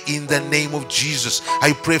pray in the name of Jesus.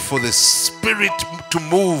 I pray for the Spirit to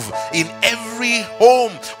move in every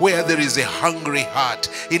home where there is a hungry heart,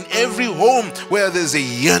 in every home where there's a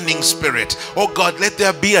yearning spirit. Oh God, let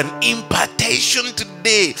there be an impartation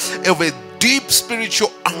today of a deep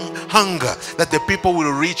spiritual hunger, that the people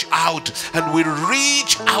will reach out and will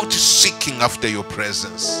reach out seeking after your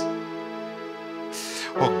presence.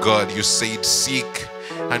 Oh God, you said seek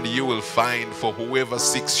and you will find, for whoever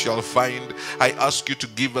seeks shall find. I ask you to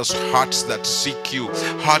give us hearts that seek you,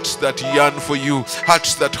 hearts that yearn for you,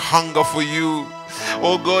 hearts that hunger for you.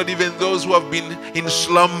 Oh God, even those who have been in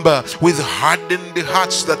slumber with hardened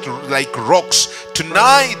hearts that like rocks,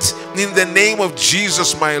 tonight, in the name of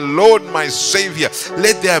Jesus, my Lord, my Savior,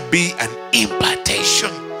 let there be an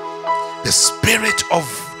impartation, the spirit of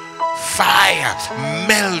fire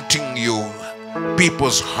melting you,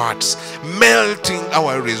 people's hearts, melting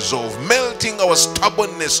our resolve, melting our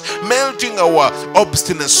stubbornness, melting our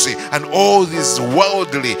obstinacy, and all this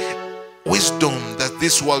worldly wisdom, that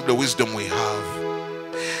this worldly wisdom we have.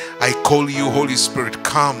 I call you, Holy Spirit,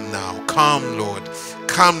 come now, come, Lord.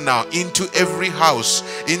 Come now into every house,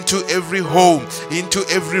 into every home, into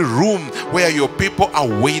every room where your people are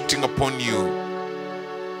waiting upon you.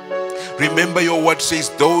 Remember, your word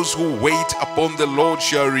says, those who wait upon the Lord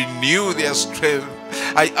shall renew their strength.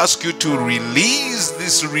 I ask you to release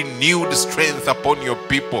this renewed strength upon your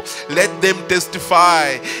people. Let them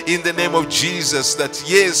testify in the name of Jesus that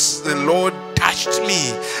yes, the Lord touched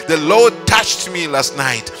me. The Lord touched me last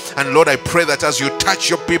night. And Lord, I pray that as you touch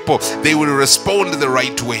your people, they will respond the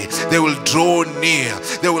right way. They will draw near.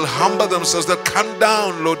 They will humble themselves. They'll come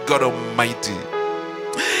down, Lord God Almighty.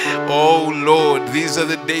 Oh Lord, these are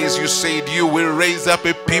the days you said you will raise up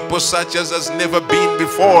a people such as has never been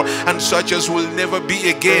before and such as will never be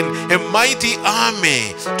again, a mighty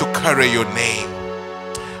army to carry your name.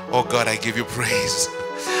 Oh God, I give you praise.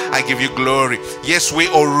 I give you glory. Yes, we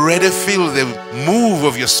already feel the move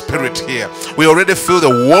of your spirit here. We already feel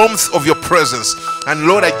the warmth of your presence. And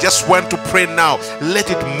Lord, I just want to pray now.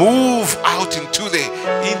 Let it move out into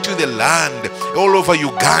the land, all over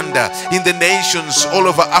Uganda, in the nations, all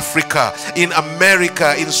over Africa, in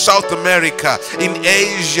America, in South America, in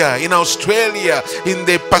Asia, in Australia, in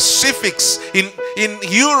the Pacifics, in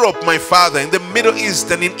Europe, my Father, in the Middle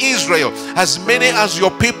East and in Israel. As many as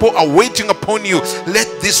your people are waiting upon you, let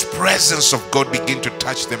this presence of God begin to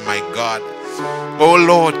touch them, my God. Oh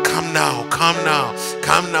Lord, come now, come now,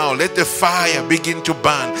 come now. Let the fire begin to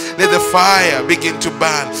burn. Let the fire begin to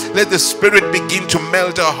burn. Let the Spirit begin to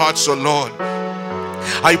melt our hearts, oh Lord.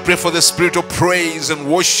 I pray for the spirit of praise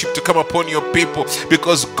and worship to come upon your people,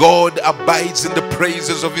 because God abides in the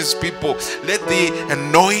praises of his people. Let the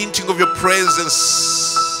anointing of your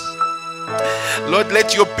presence, Lord,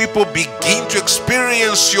 let your people begin to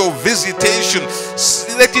experience your visitation.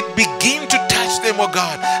 Let it begin to touch them, oh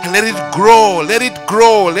God, and let it grow, let it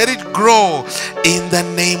grow, let it grow in the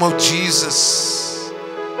name of Jesus.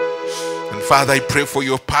 And Father, I pray for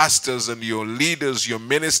your pastors and your leaders, your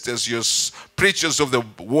ministers, your preachers of the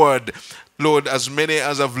word. Lord, as many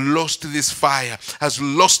as have lost this fire, has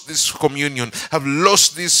lost this communion, have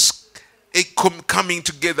lost this coming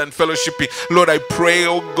together and fellowshipping. Lord, I pray,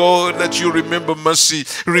 oh God, that you remember mercy.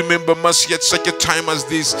 Remember mercy at such a time as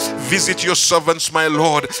this. Visit your servants, my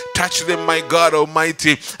Lord. Touch them, my God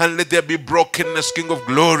Almighty, and let there be brokenness, King of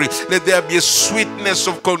glory. Let there be a sweetness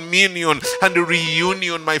of communion and a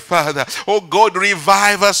reunion, my Father. Oh God,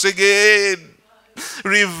 revive us again.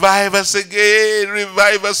 Revive us again,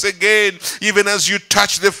 revive us again. Even as you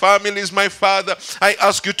touch the families, my Father, I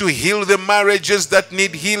ask you to heal the marriages that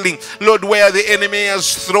need healing. Lord, where the enemy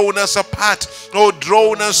has thrown us apart or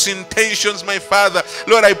drawn us in tensions, my Father,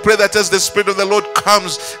 Lord, I pray that as the Spirit of the Lord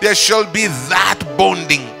comes, there shall be that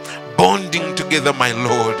bonding together, my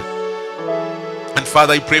Lord. And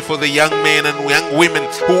Father, I pray for the young men and young women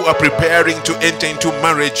who are preparing to enter into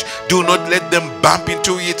marriage. Do not let them bump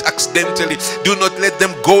into it accidentally. Do not let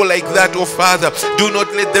them go like that, oh Father. Do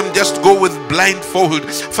not let them just go with blindfold.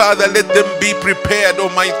 Father, let them be prepared,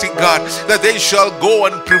 Almighty God, that they shall go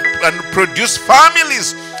and produce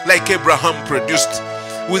families like Abraham produced,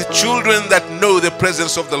 with children that know the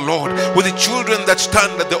presence of the Lord, with the children that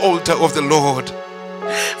stand at the altar of the Lord.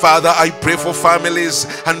 Father, I pray for families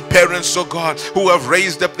and parents, oh God, who have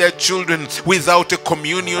raised up their children without a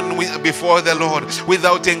communion before the Lord,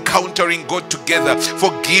 without encountering God together.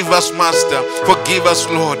 Forgive us, Master. Forgive us,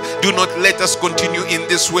 Lord. Do not let us continue in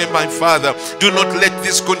this way, my Father. Do not let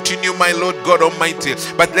this continue, my Lord God Almighty.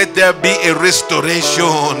 But let there be a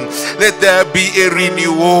restoration. Let there be a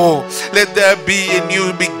renewal. Let there be a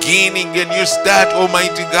new beginning, a new start,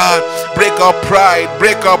 Almighty God. Break our pride,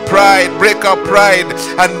 break our pride, break our pride,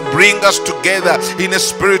 and bring us together in a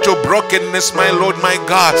spirit of brokenness, my Lord, my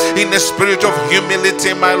God, in a spirit of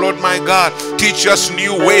humility, my Lord, my God. Teach us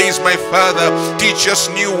new ways, my Father. Teach us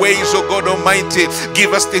new ways, oh God Almighty.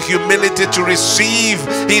 Give us the humility to receive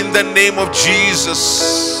in the name of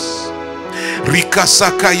Jesus.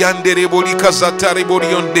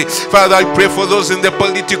 Father, I pray for those in the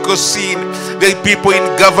political scene, the people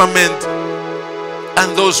in government,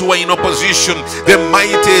 and those who are in opposition, the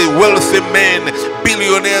mighty, wealthy men,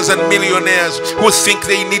 billionaires and millionaires, who think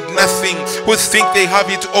they need nothing, who think they have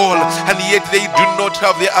it all, and yet they do not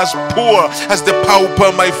have. They are as poor as the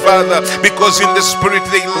pauper, my Father, because in the spirit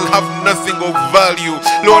they have nothing of value.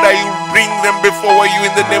 Lord, I bring them before you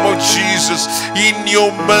in the name of Jesus. In your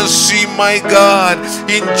mercy, my God,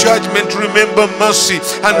 in judgment remember mercy,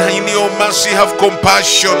 and in your mercy have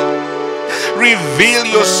compassion. Reveal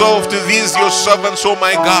yourself to these your servants, oh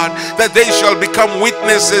my God, that they shall become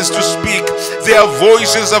witnesses to speak. Their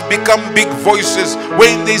voices have become big voices.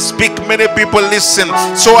 When they speak, many people listen.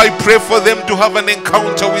 So I pray for them to have an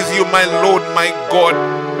encounter with you, my Lord, my God.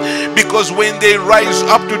 Because when they rise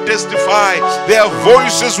up to testify, their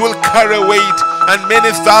voices will carry weight, and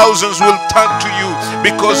many thousands will turn to you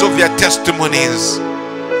because of their testimonies.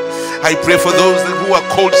 I pray for those who are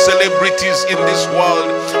called celebrities in this world,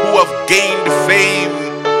 who have gained fame,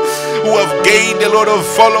 who have gained a lot of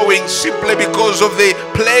following simply because of the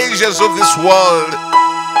pleasures of this world.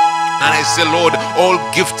 And I say, Lord, all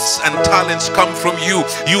gifts and talents come from you.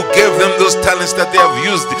 You gave them those talents that they have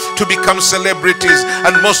used to become celebrities.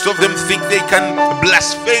 And most of them think they can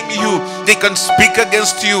blaspheme you. They can speak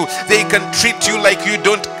against you. They can treat you like you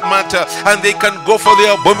don't matter. And they can go for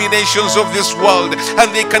the abominations of this world. And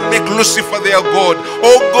they can make Lucifer their God.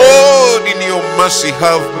 Oh God, in your mercy,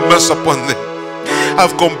 have mercy upon them.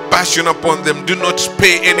 Have compassion upon them. Do not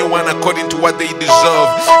pay anyone according to what they deserve,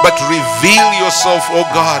 but reveal yourself, oh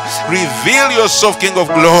God. Reveal yourself, King of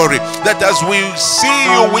glory, that as we see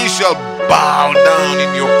you, we shall bow down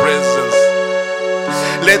in your presence.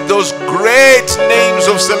 Let those great names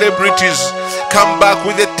of celebrities come back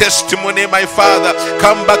with a testimony, my Father.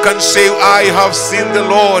 Come back and say, I have seen the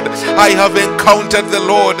Lord. I have encountered the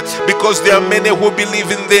Lord. Because there are many who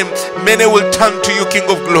believe in them. Many will turn to you, King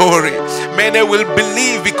of glory. Many will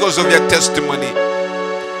believe because of their testimony.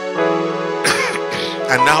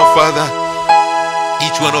 And now, Father,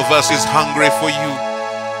 each one of us is hungry for you.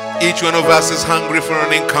 Each one of us is hungry for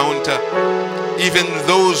an encounter. Even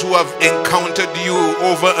those who have encountered you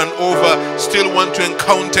over and over still want to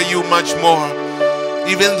encounter you much more.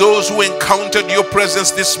 Even those who encountered your presence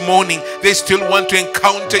this morning, they still want to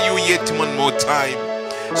encounter you yet one more time.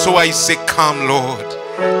 So I say, come, Lord.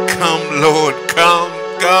 Come, Lord. Come,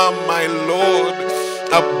 come, my Lord.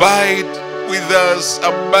 Abide with us.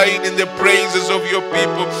 Abide in the praises of your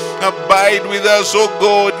people. Abide with us, oh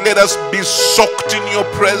God. Let us be soaked in your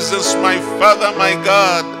presence, my Father, my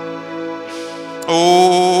God.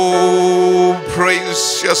 Oh,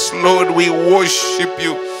 precious Lord, we worship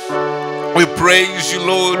you. We praise you,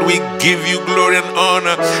 Lord. We give you glory and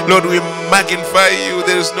honor. Lord, we magnify you.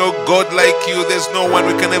 There is no God like you. There's no one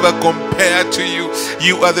we can ever compare to you.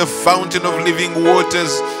 You are the fountain of living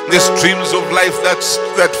waters, the streams of life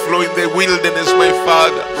that flow in the wilderness, my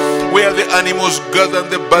Father. Where the animals gather and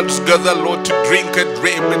the birds gather, Lord, to drink a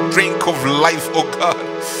drink of life, oh God.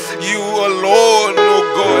 You alone, oh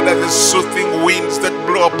God, are the soothing winds that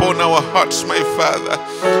blow upon our hearts, my Father.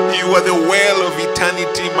 You are the well of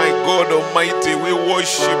eternity, my God Almighty. We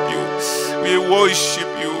worship you. We worship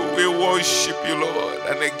you. We worship you, Lord.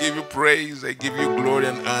 And I give you praise. I give you glory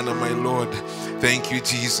and honor, my Lord. Thank you,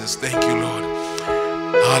 Jesus. Thank you, Lord.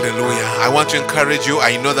 Hallelujah. I want to encourage you.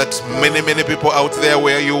 I know that many people out there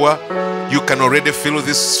where you are, you can already feel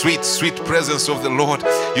this sweet presence of the Lord.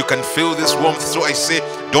 You can feel this warmth. So I say,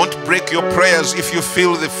 don't break your prayers. If you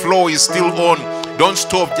feel the flow is still on, don't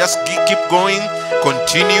stop. Just keep going.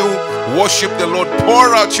 Continue. Worship the Lord.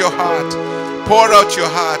 Pour out your heart. Pour out your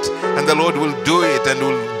heart. And the Lord will do it and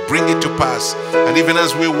will bring it to pass. And even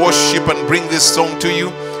as we worship and bring this song to you,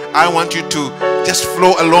 I want you to just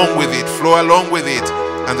flow along with it. Flow along with it.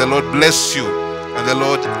 And the Lord bless you. And the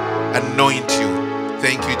Lord anoint you.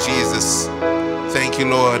 Thank you, Jesus. Thank you,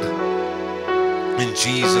 Lord. In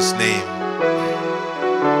Jesus' name.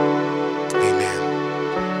 Amen.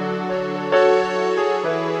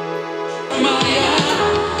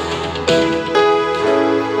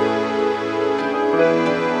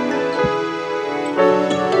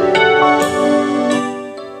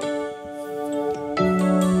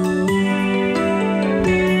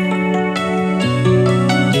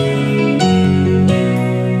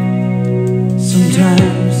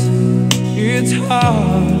 Sometimes it's hard